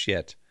 Oh,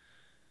 shit.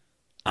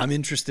 I'm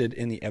interested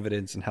in the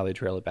evidence and how they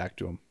trail it back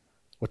to him.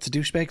 What's the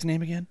douchebag's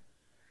name again?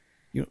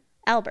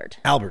 Albert.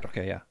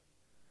 Okay, yeah.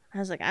 I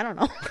was like, I don't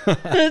know.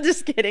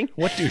 Just kidding.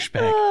 What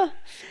douchebag?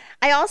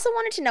 I also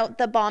wanted to note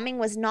the bombing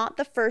was not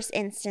the first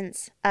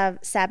instance of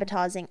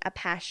sabotaging a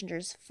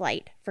passenger's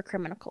flight for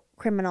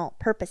criminal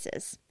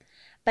purposes,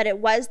 but it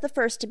was the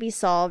first to be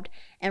solved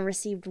and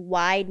received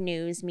wide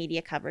news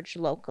media coverage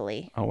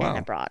locally and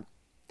abroad.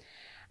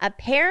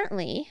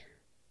 Apparently,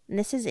 and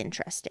this is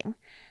interesting,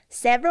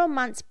 several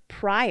months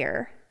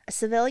prior, a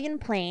civilian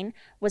plane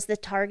was the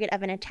target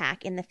of an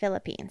attack in the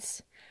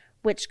Philippines,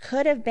 which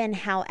could have been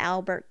how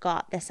Albert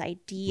got this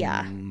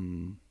idea.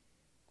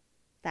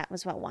 That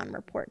was what one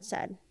report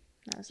said.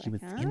 I was he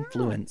like, was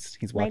influenced.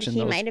 He's watching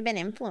he might have been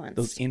influenced.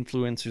 Those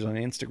influencers on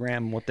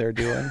Instagram, what they're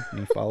doing, and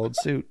he followed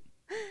suit.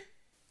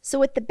 So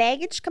with the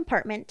baggage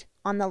compartment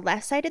on the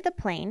left side of the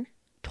plane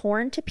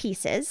torn to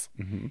pieces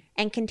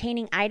and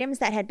containing items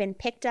that had been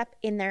picked up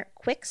in their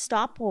quick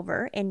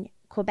stopover in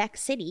Quebec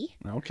City,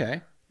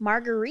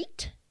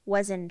 Marguerite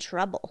was in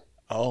trouble.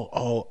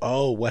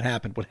 Oh, what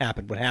happened?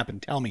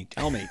 Tell me.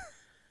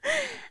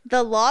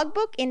 The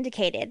logbook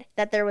indicated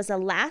that there was a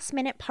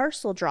last-minute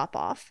parcel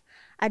drop-off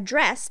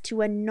addressed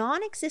to a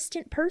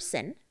non-existent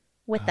person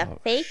with a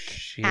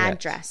fake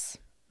address.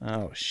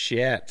 Oh,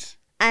 shit.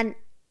 An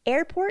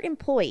airport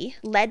employee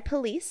led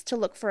police to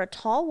look for a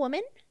tall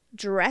woman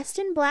dressed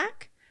in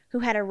black who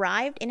had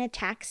arrived in a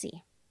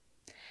taxi.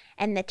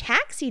 And the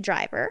taxi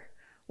driver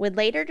would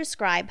later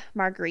describe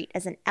Marguerite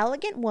as an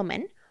elegant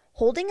woman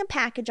holding a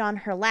package on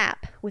her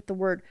lap with the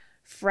word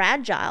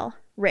fragile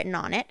written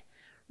on it,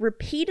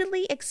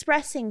 repeatedly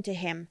expressing to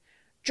him,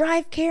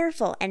 drive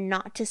careful and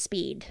not to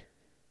speed.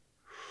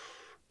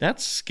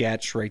 That's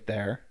sketch right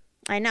there.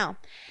 I know.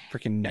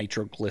 Freaking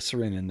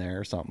nitroglycerin in there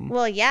or something.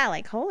 Well, yeah,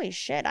 like, holy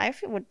shit. I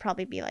would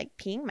probably be like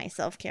peeing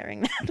myself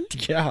carrying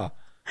that. Yeah.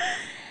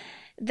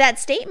 That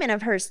statement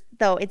of hers,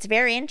 though, it's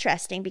very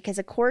interesting because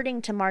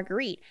according to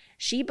Marguerite,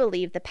 she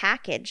believed the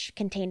package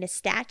contained a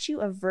statue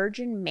of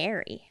Virgin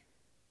Mary.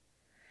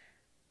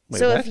 Wait,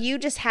 so what? if you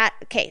just had,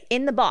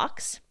 in the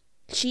box,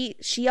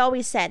 she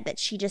always said that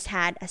she just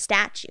had a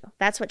statue.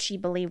 That's what she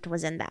believed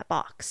was in that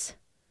box.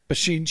 But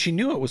she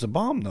knew it was a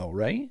bomb though,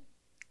 right?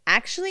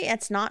 Actually,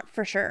 it's not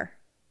for sure.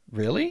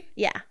 Really?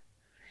 Yeah.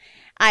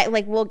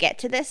 We'll get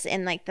to this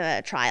in like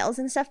the trials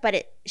and stuff,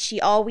 but she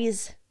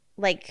always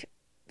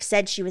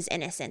said she was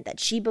innocent, that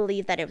she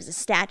believed that it was a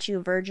statue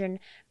of Virgin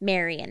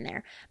Mary in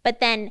there. But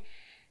then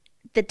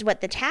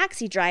what the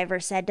taxi driver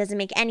said doesn't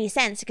make any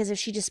sense, because if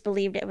she just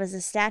believed it was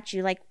a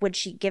statue, would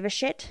she give a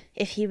shit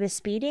if he was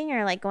speeding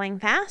or going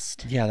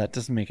fast? Yeah, that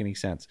doesn't make any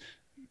sense.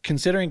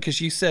 Considering, because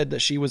she said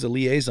that she was a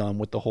liaison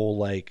with the whole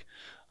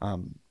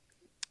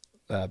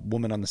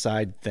woman on the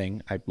side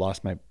thing. I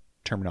lost my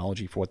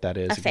terminology for what that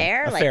is.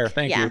 Affair? Affair,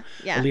 thank you.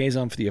 Yeah. A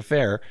liaison for the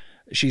affair.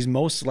 She's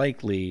most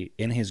likely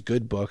in his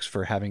good books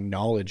for having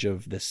knowledge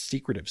of this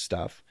secretive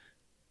stuff.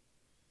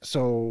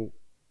 So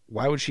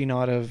why would she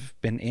not have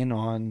been in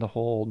on the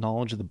whole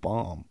knowledge of the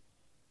bomb?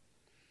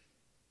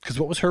 Because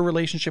what was her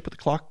relationship with the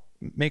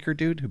clockmaker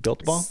dude who built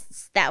the bomb?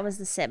 That was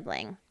the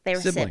sibling. They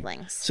were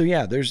siblings. So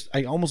yeah,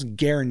 I almost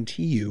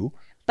guarantee you.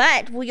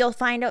 But you'll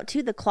find out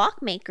too, the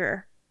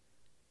clockmaker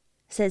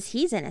says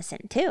he's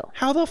innocent too.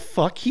 How the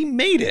fuck he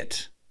made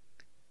it?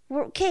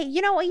 Okay,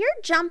 you know what? You're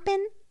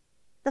jumping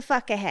the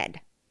fuck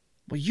ahead.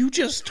 Well, you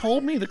just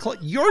told me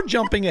you're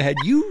jumping ahead.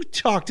 You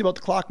talked about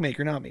the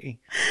clockmaker, not me.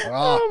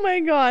 Oh my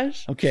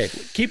gosh. Okay,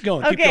 keep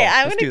going. Okay, keep going.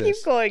 I'm going to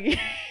keep going.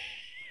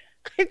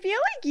 I feel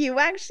like you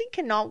actually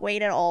cannot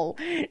wait at all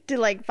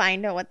to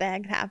find out what the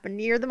heck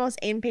happened. You're the most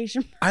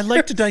impatient person. I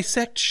like to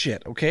dissect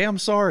shit, okay? I'm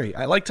sorry.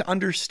 I like to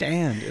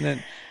understand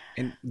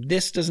And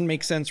this doesn't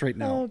make sense right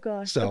now. Oh,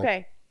 gosh. So,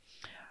 Okay.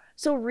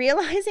 So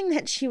realizing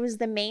that she was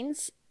the main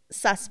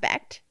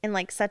suspect in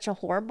like such a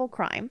horrible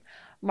crime,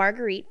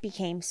 Marguerite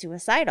became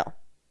suicidal.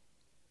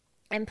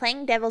 I'm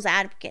playing devil's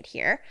advocate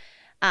here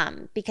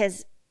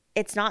because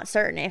it's not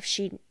certain if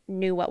she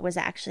knew what was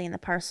actually in the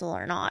parcel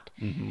or not.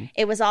 Mm-hmm.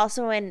 It was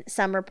also in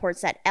some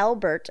reports that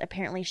Albert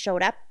apparently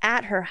showed up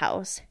at her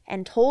house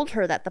and told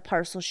her that the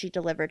parcel she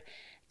delivered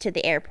to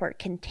the airport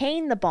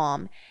contained the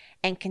bomb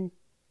and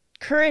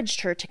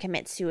encouraged her to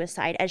commit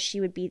suicide as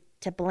she would be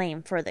to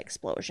blame for the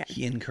explosion.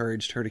 He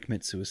encouraged her to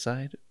commit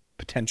suicide?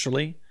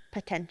 Potentially?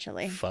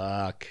 Potentially.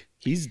 Fuck.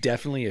 He's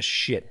definitely a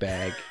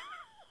shitbag.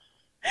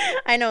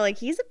 I know, like,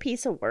 he's a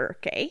piece of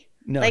work, eh?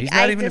 No, like, he's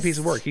not even a piece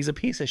of work. He's a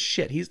piece of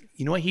shit. You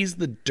know what? He's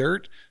the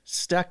dirt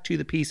stuck to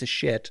the piece of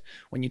shit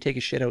when you take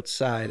a shit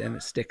outside and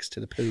it sticks to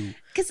the poo.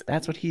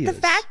 That's what he is.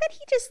 The fact that he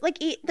just, like,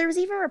 there was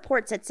even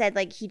reports that said,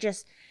 like,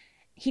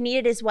 he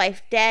needed his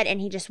wife dead and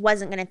he just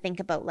wasn't going to think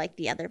about, like,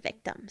 the other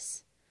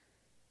victims.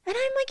 And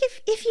I'm like,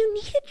 if you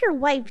needed your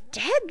wife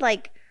dead,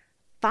 like,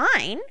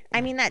 fine.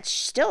 I mean, that's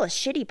still a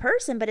shitty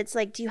person, but it's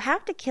like, do you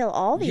have to kill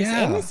all these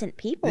innocent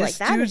people? Like,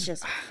 that is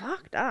just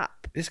fucked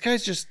up. This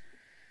guy's just,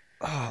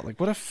 like,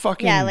 what a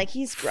fucking like,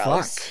 he's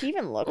gross. fuck. He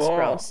even looks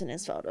gross in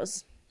his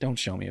photos. Don't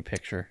show me a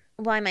picture.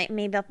 Well,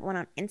 maybe I'll put one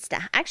on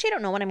Insta. Actually, I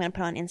don't know what I'm going to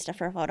put on Insta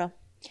for a photo.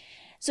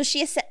 So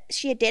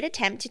she did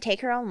attempt to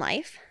take her own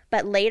life,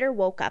 but later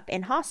woke up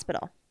in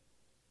hospital.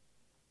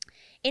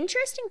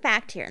 Interesting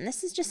fact here, and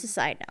this is just a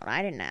side note.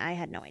 I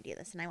had no idea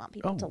this, and I want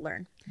people to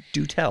learn.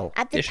 Do tell.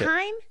 At the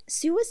time,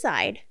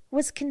 suicide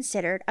was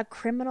considered a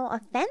criminal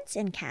offense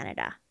in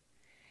Canada.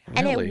 Really?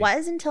 And it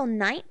was until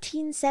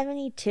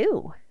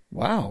 1972.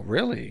 Wow,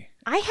 really?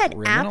 I had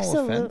Criminal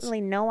absolutely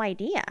offense? no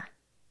idea.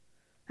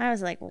 I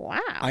was like, wow.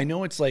 I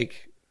know it's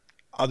like,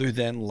 other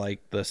than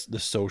like the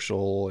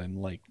social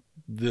and like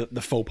the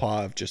faux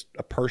pas of just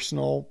a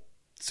personal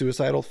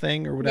suicidal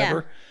thing or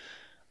whatever. Yeah.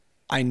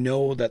 I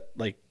know that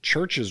like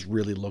churches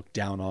really looked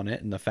down on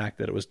it, and the fact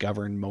that it was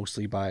governed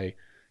mostly by,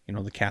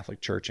 the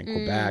Catholic Church in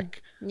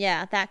Quebec.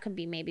 Yeah, that could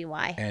be maybe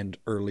why. And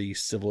early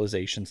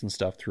civilizations and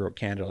stuff throughout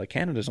Canada. Like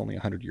Canada's only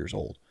 100 years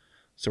old.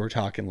 So we're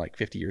talking like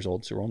 50 years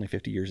old. So we're only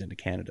 50 years into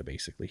Canada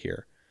basically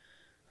here.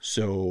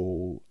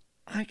 So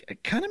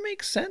it kind of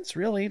makes sense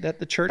really that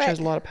the church has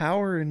a lot of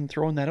power in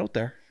throwing that out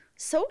there.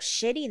 So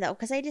shitty though,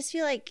 because I just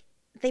feel like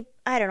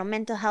I don't know,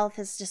 mental health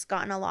has just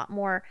gotten a lot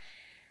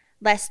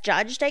less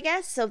judged, I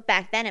guess. So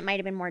back then it might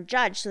have been more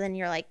judged. So then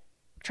you're like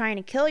trying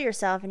to kill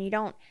yourself and you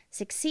don't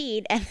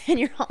succeed, and then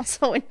you're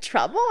also in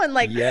trouble and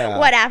like,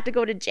 what, have to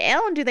go to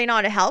jail, and do they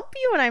not help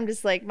you? And I'm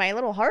just like, my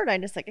little heart, I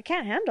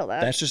can't handle that.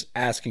 That's just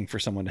asking for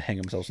someone to hang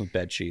themselves with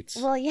bed sheets.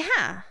 Well,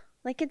 yeah,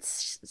 like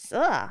it's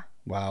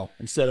wow.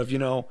 Instead of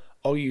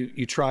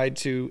you tried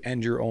to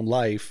end your own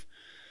life,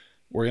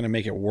 we're gonna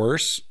make it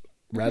worse,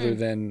 rather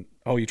than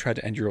you tried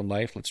to end your own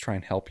life, let's try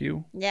and help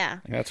you.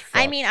 Yeah. Like, that's fucked.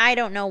 I mean, I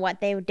don't know what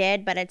they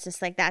did, but it's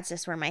just like, that's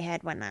just where my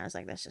head went. I was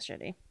like, that's just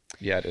shitty.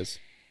 Yeah, it is.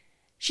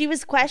 She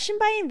was questioned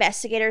by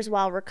investigators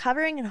while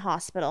recovering in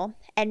hospital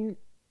and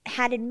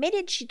had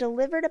admitted she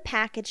delivered a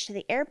package to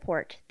the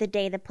airport the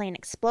day the plane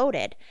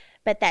exploded,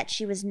 but that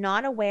she was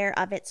not aware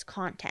of its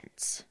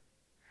contents.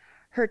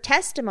 Her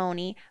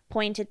testimony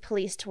pointed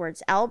police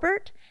towards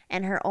Albert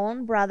and her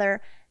own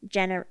brother,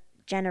 Jennaru?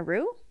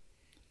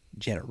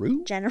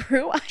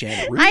 Jennaru?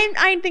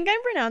 I think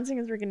I'm pronouncing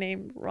his freaking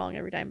name wrong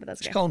every time, but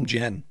that's okay. Just call him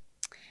Jen.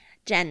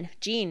 Jen,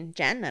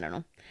 I don't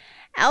know.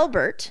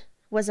 Albert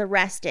was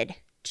arrested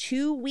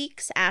 2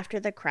 weeks after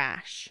the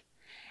crash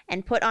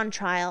and put on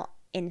trial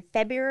in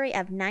February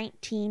of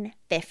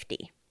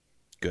 1950.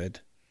 Good.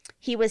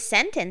 He was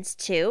sentenced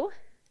to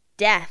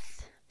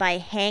death by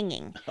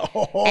hanging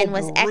and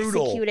was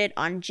executed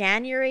on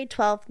January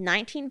 12th,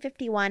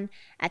 1951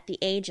 at the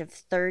age of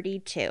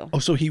 32. Oh,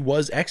 so he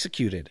was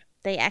executed.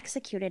 They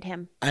executed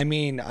him. I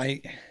mean,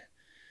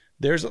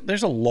 there's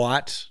a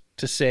lot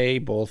to say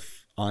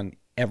both on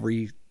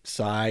every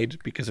side,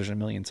 because there's a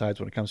million sides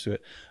when it comes to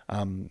it,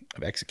 of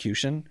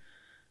execution,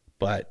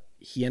 but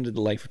he ended the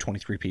life of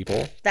 23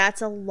 people.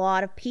 That's a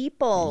lot of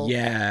people.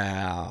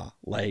 Yeah,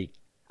 like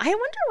I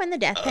wonder when the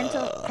death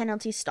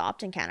penalty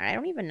stopped in Canada. I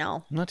don't even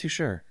know. I'm not too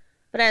sure,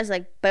 but I was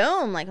like,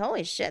 boom, like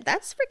holy shit,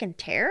 that's freaking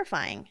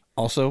terrifying.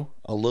 Also,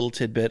 a little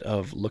tidbit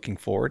of looking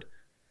forward.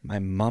 My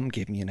mom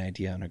gave me an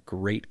idea on a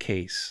great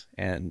case,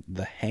 and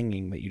the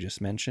hanging that you just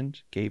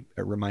mentioned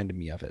reminded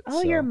me of it.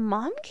 Oh, so. Your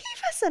mom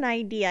gave us an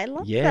idea. I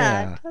love that.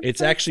 Yeah, it's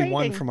so actually exciting.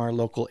 One from our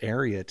local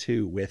area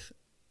too,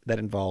 that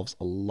involves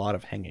a lot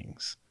of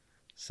hangings.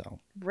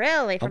 So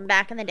really, from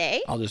back in the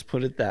day? I'll just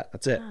put it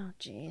that's it. Oh,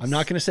 jeez. I'm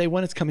not going to say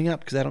when it's coming up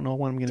because I don't know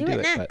when I'm going to do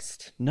it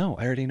next. But no,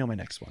 I already know my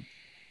next one.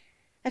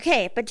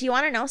 Okay, but do you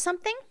want to know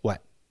something?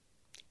 What?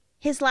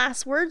 His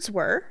last words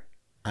were,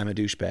 "I'm a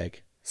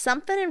douchebag."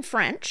 Something in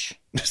French.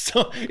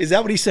 So is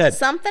that what he said?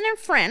 Something in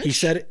French. He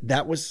said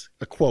that was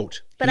a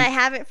quote. But I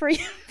have it for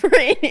you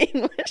in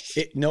English.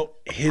 No,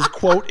 his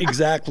quote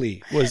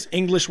exactly was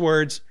English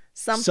words.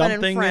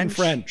 Something in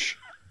French.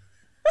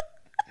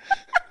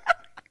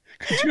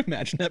 Could you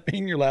imagine that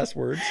being your last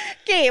words?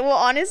 Okay, well,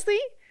 honestly,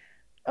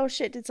 oh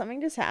shit, did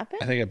something just happen?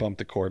 I think I bumped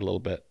the cord a little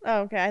bit.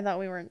 Oh, okay, I thought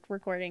we weren't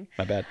recording.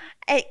 My bad.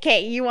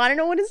 Okay, you want to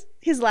know what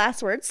his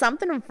last words?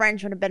 Something in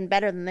French would have been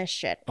better than this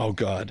shit. Oh,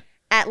 God.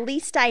 At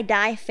least I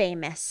die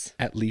famous.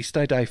 At least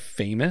I die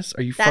famous?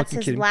 Are you That's fucking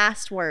his kidding?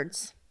 last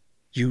words.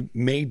 You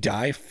may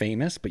die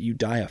famous, but you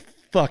die a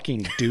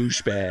fucking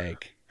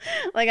douchebag.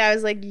 Like, I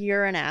was like,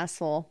 you're an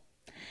asshole.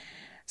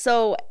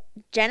 So,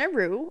 Jenna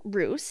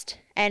Roost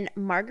and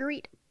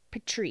Marguerite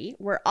Petrie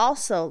were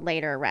also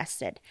later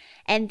arrested.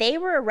 And they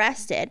were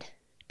arrested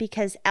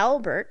because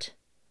Albert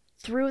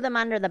threw them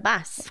under the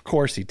bus. Of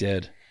course he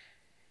did.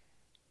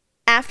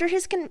 After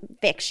his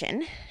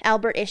conviction,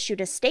 Albert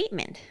issued a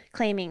statement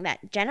claiming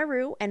that Jenna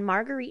Rue and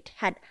Marguerite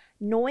had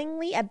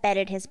knowingly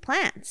abetted his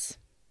plans.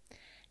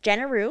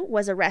 Jenna Rue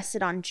was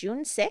arrested on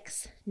June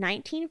 6,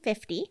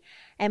 1950,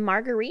 and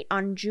Marguerite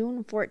on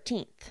June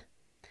 14th.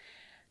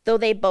 Though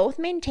they both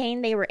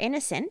maintained they were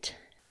innocent,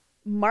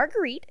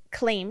 Marguerite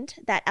claimed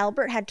that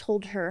Albert had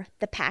told her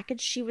the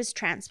package she was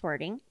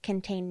transporting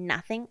contained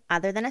nothing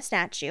other than a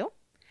statue,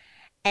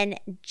 and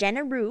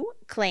Jenna Rue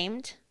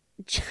claimed,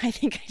 I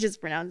think I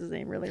just pronounced his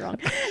name really wrong,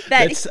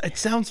 that It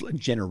sounds like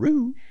Jenna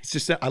Rue. It's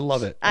just, I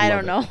love it. I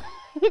love don't it.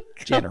 know.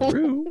 Jenna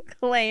Rue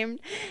claimed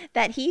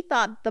that he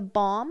thought the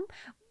bomb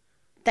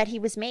that he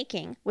was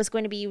making was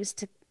going to be used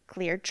to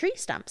clear tree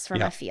stumps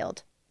from a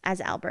field, as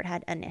Albert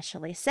had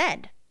initially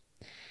said.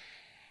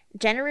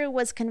 Jenna Rue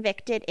was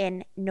convicted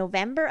in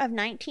November of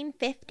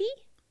 1950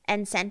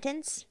 and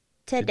sentenced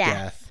to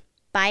death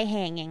by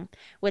hanging,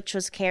 which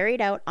was carried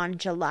out on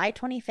July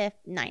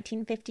 25th,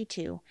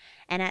 1952.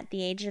 And at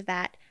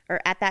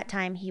that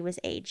time, he was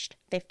aged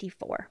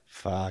 54.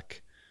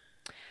 Fuck.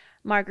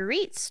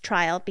 Marguerite's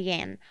trial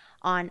began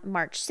on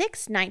March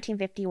 6,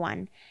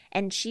 1951,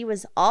 and she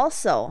was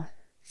also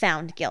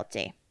found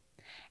guilty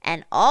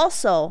and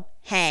also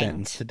hanged.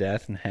 Sentenced to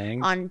death and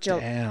hanged? On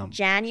Damn.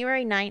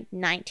 January 9th,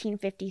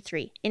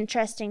 1953.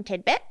 Interesting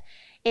tidbit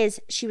is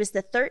she was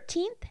the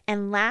 13th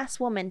and last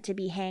woman to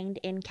be hanged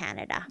in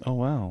Canada. Oh,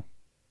 wow.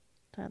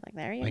 So I was like,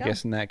 there you I go.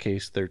 guess in that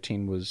case,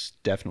 13 was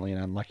definitely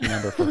an unlucky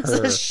number for It's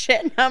her. a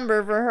shit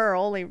number for her.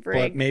 Holy But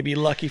frig. maybe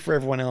lucky for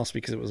everyone else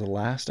because it was the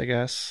last, I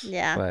guess.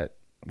 Yeah. But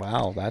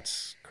wow,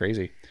 that's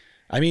crazy.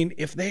 I mean,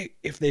 if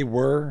they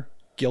were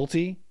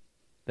guilty,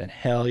 then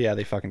hell yeah,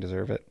 they fucking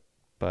deserve it.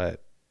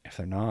 But if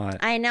they're not,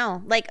 I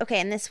know. Like, okay,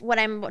 and this, what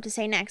I'm about to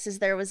say next is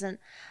there was an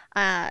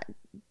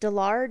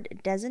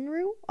Dillard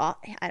Desenroux.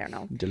 I don't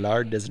know.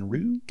 Dillard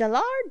Desenroux.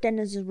 Dillard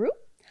Desenroux,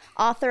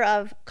 author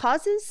of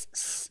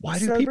Causes. Why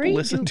do people Célèbres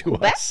listen du to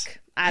Quebec? us?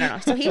 I don't know.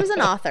 So he was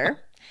an author.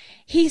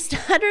 He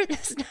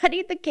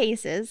studied the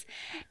cases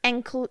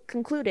and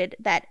concluded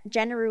that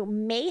Jenna Rue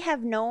may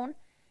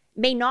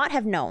not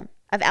have known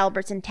of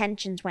Albert's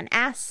intentions when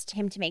asked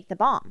him to make the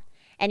bomb.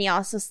 And he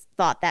also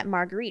thought that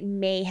Marguerite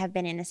may have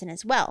been innocent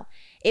as well.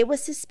 It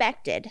was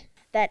suspected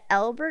that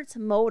Albert's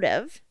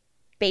motive,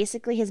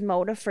 basically his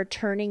motive for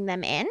turning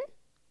them in,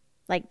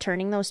 like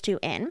turning those two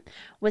in,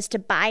 was to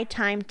buy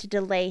time to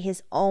delay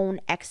his own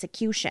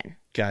execution,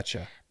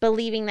 Gotcha.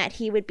 believing that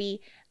he would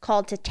be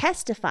called to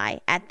testify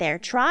at their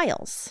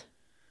trials.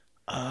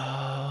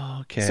 Oh,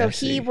 okay. So I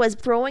see. he was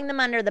throwing them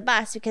under the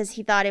bus because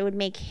he thought it would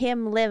make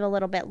him live a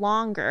little bit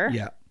longer.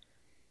 Yeah.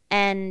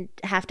 And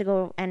have to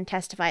go and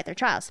testify at their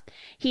trials.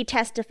 He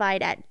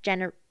testified at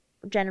Jenna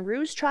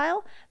Rue's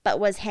trial, but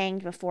was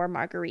hanged before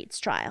Marguerite's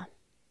trial.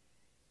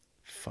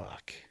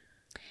 Fuck.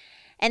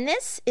 And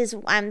this is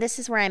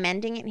where I'm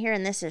ending it here,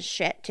 and this is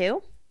shit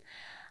too.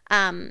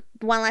 One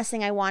last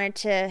thing I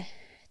wanted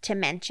to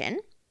mention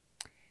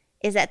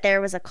is that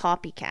there was a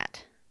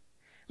copycat,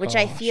 which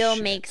I feel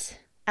shit. makes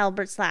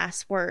Albert's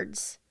last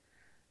words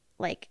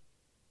like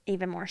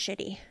even more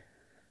shitty.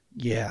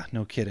 Yeah,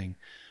 no kidding.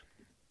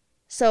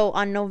 So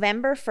on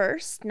November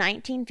 1st,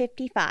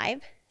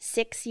 1955,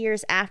 6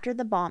 years after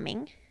the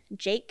bombing,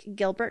 Jake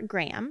Gilbert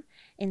Graham,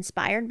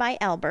 inspired by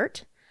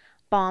Albert,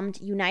 bombed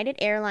United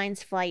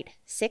Airlines Flight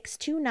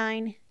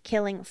 629,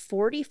 killing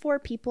 44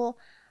 people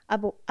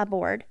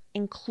aboard,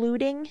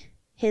 including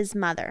his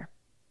mother.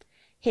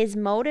 His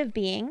motive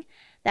being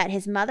that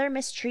his mother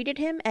mistreated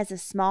him as a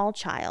small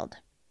child.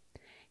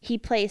 He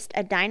placed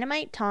a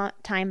dynamite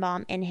time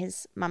bomb in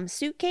his mom's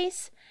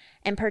suitcase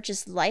and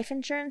purchased life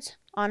insurance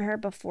on her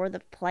before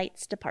the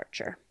flight's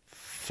departure.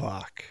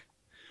 Fuck.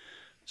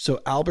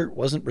 So Albert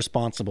wasn't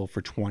responsible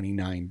for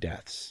 29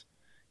 deaths.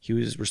 He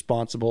was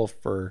responsible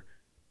for,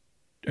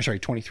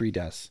 23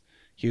 deaths.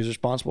 He was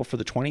responsible for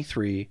the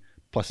 23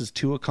 plus his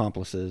 2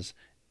 accomplices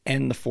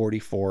and the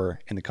 44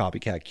 in the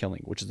copycat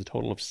killing, which is a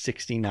total of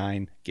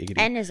 69 giggity.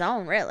 And his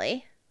own,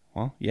 really.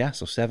 Well, yeah,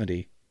 so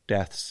 70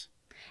 deaths.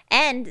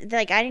 And,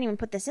 like, I didn't even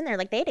put this in there.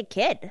 Like, they had a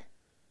kid.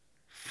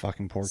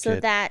 Fucking poor So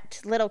kid.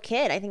 that little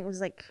kid, I think it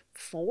was like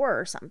 4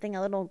 or something,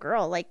 a little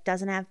girl, like,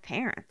 doesn't have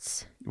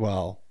parents.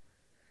 Well,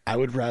 I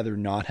would rather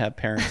not have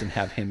parents and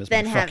have him as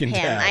Than my have fucking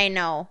him. dad.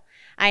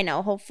 I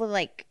know. Hopefully,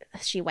 like,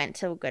 she went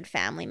to a good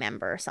family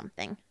member or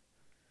something.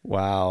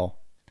 Wow.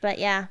 But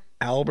yeah.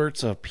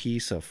 Albert's a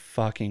piece of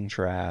fucking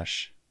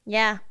trash.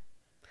 Yeah.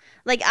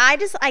 Like,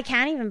 I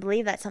can't even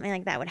believe that something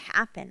like that would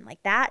happen. Like,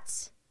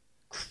 that's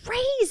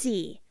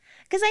crazy.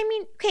 Because, I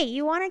mean, okay,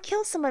 you want to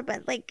kill someone,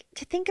 but, like,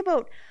 to think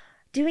about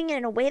doing it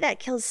in a way that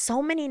kills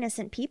so many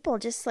innocent people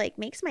just, like,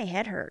 makes my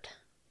head hurt.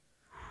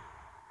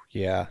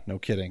 Yeah, no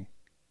kidding.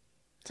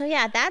 So,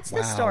 yeah, that's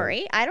the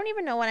story. I don't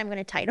even know what I'm going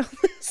to title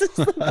this as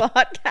the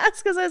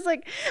podcast, because I was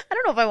like, I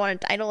don't know if I want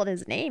to title it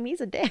his name.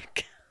 He's a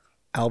dick.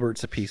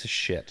 Albert's a piece of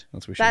shit.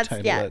 That's what we should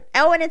title it.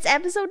 Oh, and it's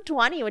episode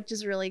 20, which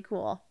is really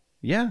cool.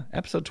 Yeah,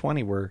 episode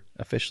 20. We're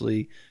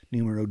officially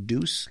numero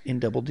deuce in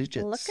double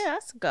digits. Look at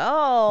us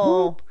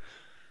go. Whoop.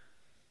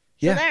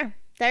 So Yeah.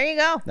 there you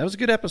go. That was a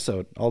good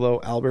episode.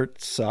 Although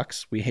Albert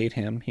sucks. We hate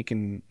him. He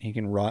can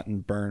rot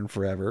and burn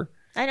forever.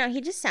 I know.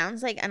 He just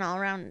sounds like an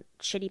all-around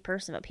shitty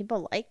person, but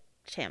people liked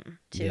him,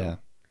 too. Yeah.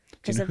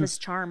 Because of his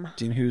charm.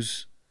 Do you know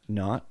who's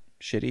not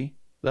shitty,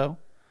 though?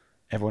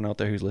 Everyone out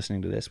there who's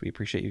listening to this, we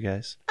appreciate you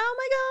guys. Oh,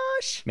 my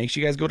gosh. Make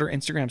sure you guys go to our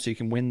Instagram so you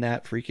can win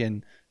that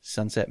freaking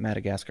Sunset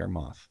Madagascar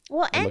moth.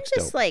 Well, It and looks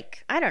just dope.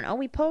 like, I don't know,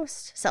 we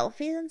post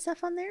selfies and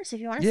stuff on there. So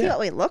if you want to see what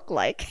we look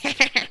like.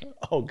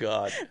 Oh,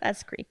 God.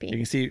 That's creepy. You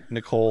can see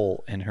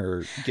Nicole in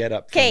her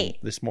get-up from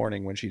this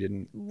morning when she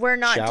didn't We're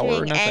not shower or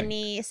doing nothing.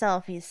 any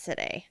selfies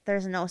today.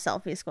 There's no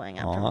selfies going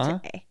up from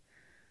today.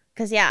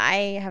 Because, yeah,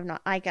 I have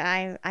not.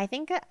 I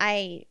think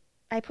I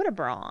put a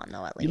bra on,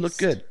 though, at least. You look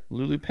good.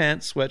 Lulu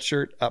pants,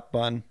 sweatshirt, up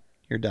bun.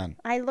 You're done.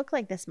 I look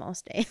like this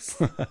most days.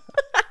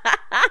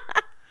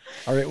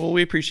 All right. Well,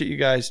 we appreciate you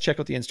guys. Check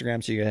out the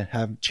Instagram so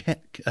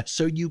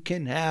you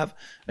can have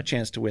a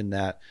chance to win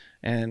that.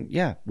 And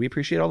yeah, we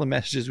appreciate all the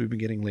messages we've been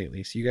getting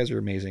lately. So you guys are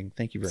amazing.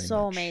 Thank you very much.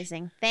 So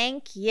amazing.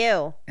 Thank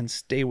you. And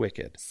stay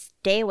wicked.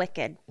 Stay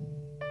wicked.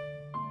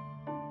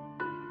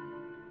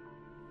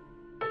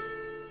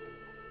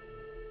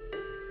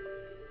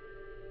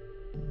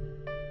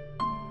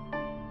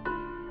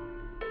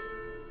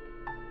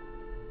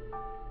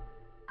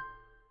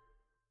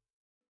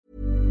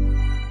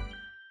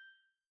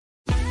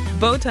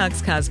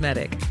 Botox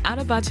Cosmetic, out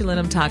of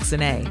botulinum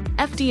toxin A,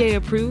 FDA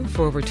approved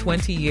for over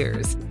 20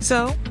 years.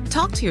 So,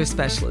 talk to your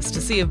specialist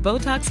to see if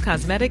Botox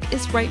Cosmetic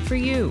is right for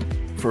you.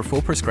 For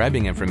full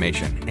prescribing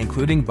information,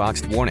 including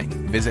boxed warning,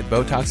 visit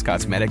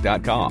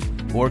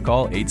BotoxCosmetic.com or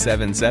call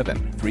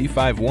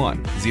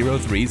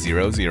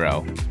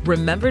 877-351-0300.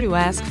 Remember to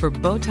ask for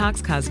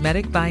Botox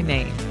Cosmetic by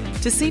name.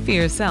 To see for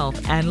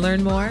yourself and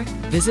learn more,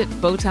 visit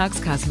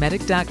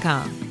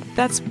BotoxCosmetic.com.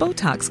 That's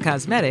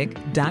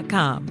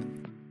BotoxCosmetic.com.